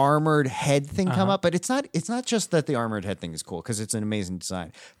Yep. armored head thing come up. But it's not just that the armored head thing is cool, because it's an amazing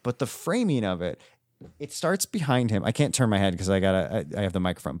design, but the framing of it. It starts behind him. I can't turn my head because I have the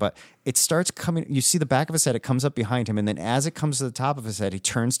microphone, but it starts coming. You see the back of his head. It comes up behind him, and then as it comes to the top of his head, he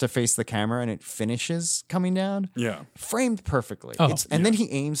turns to face the camera, and it finishes coming down. Yeah. Framed perfectly. Oh, And then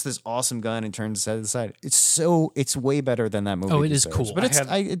he aims this awesome gun and turns his head to the side. It's way better than that movie. Oh, it is deserves. cool. But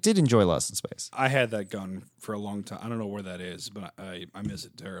I did enjoy Lost in Space. I had that gun for a long time. I don't know where that is, but I miss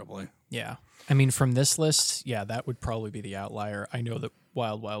it terribly. Yeah. I mean, from this list, yeah, that would probably be the outlier. I know that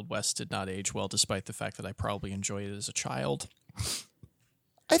Wild Wild West did not age well, despite the fact that I probably enjoyed it as a child.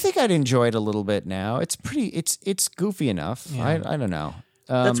 I think I'd enjoy it a little bit now. It's goofy enough. Yeah. I don't know.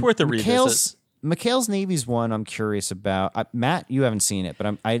 That's worth a revisit. McHale's Navy's one I'm curious about. Matt, you haven't seen it,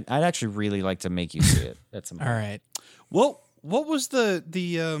 but I'd actually really like to make you see it. That's All right. Well, what was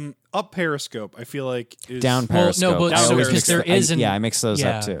the up Periscope? I feel like is Down Periscope. No, but I so always because mix there the- is I mix those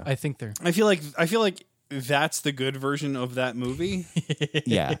up too. I think there. I feel like that's the good version of that movie.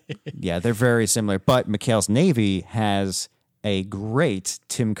 Yeah, they're very similar. But McHale's Navy has a great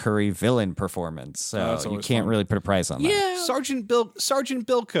Tim Curry villain performance, so you can't really put a price on that. Yeah. Sergeant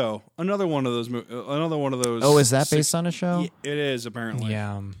Bilko, another one of those. Oh, is that based on a show? It is, apparently.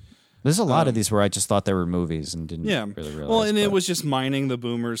 Yeah. There's a lot of these where I just thought they were movies and didn't really realize. Well, and it was just mining the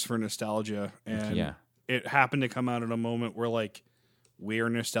boomers for nostalgia, and it happened to come out at a moment where like we are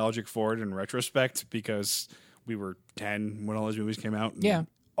nostalgic for it in retrospect because we were 10 when all those movies came out. And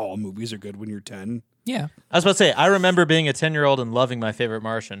all movies are good when you're 10. Yeah. I was about to say, I remember being a 10-year-old and loving My Favorite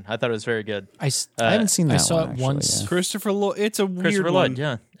Martian. I thought it was very good. I haven't seen that. I saw one, it once. Yeah. Christopher Lloyd. It's a weird Christopher one. Lloyd,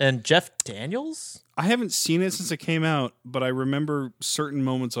 yeah. And Jeff Daniels? I haven't seen it since it came out, but I remember certain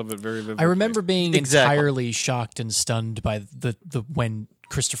moments of it very vividly. I remember being entirely shocked and stunned by the when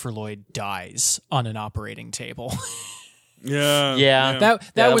Christopher Lloyd dies on an operating table. Yeah.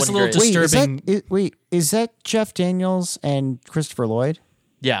 That was a little disturbing. Is that Jeff Daniels and Christopher Lloyd?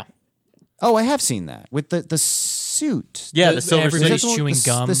 Yeah. Oh, I have seen that with the suit. Yeah, the silver everybody's suit. chewing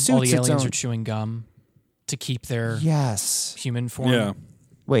gum. The All the suit's aliens its are chewing gum to keep their human form. Yeah.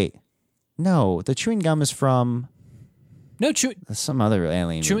 Wait, no, the chewing gum is from some other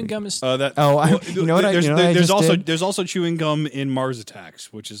alien. Chewing movie. gum is. You know what? There's also chewing gum in Mars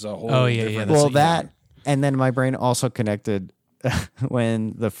Attacks, which is a whole. different Well, and then my brain also connected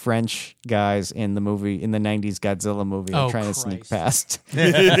when the French guys in the movie in the '90s Godzilla movie are trying to sneak past.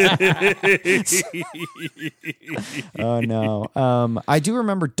 Oh no! I do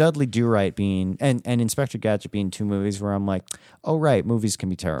remember Dudley Do-Right being and Inspector Gadget being two movies where I'm like, oh right, movies can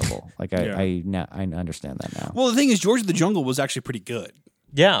be terrible. Like I understand that now. Well, the thing is, George of the Jungle was actually pretty good.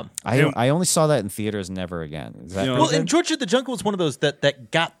 Yeah. I only saw that in theaters, never again. Is that well, and George of the Jungle was one of those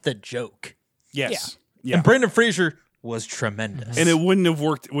that got the joke. Yes. Yeah. And Brendan Fraser was tremendous. And it wouldn't have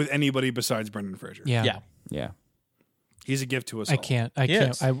worked with anybody besides Brendan Fraser. Yeah. He's a gift to us all. I can't.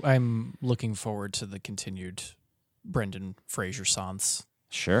 I'm looking forward to the continued Brendan Fraser sans.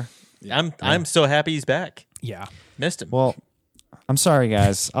 Sure. I'm so happy he's back. Yeah. Missed him. Well, I'm sorry,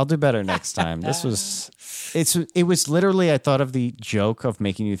 guys. I'll do better next time. It was literally, I thought of the joke of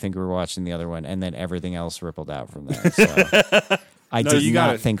making you think we were watching the other one, and then everything else rippled out from there. So I did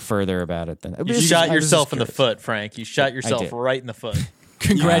not think further about it than you shot yourself in the foot, Frank. You shot yourself right in the foot.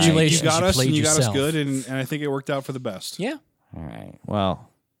 Congratulations. You got us, and you got us yourself. good, and I think it worked out for the best. Yeah. All right. Well,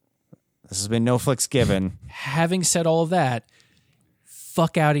 this has been No Flicks Given. Having said all of that,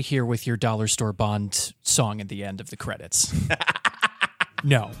 fuck out of here with your Dollar Store Bond song at the end of the credits.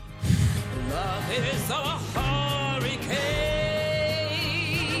 No. Love is a hurricane,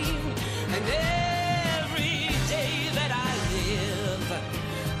 and every day that I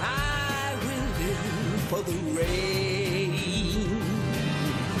will live for the rain.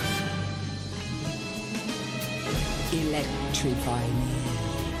 Electrify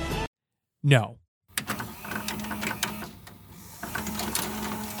me. No.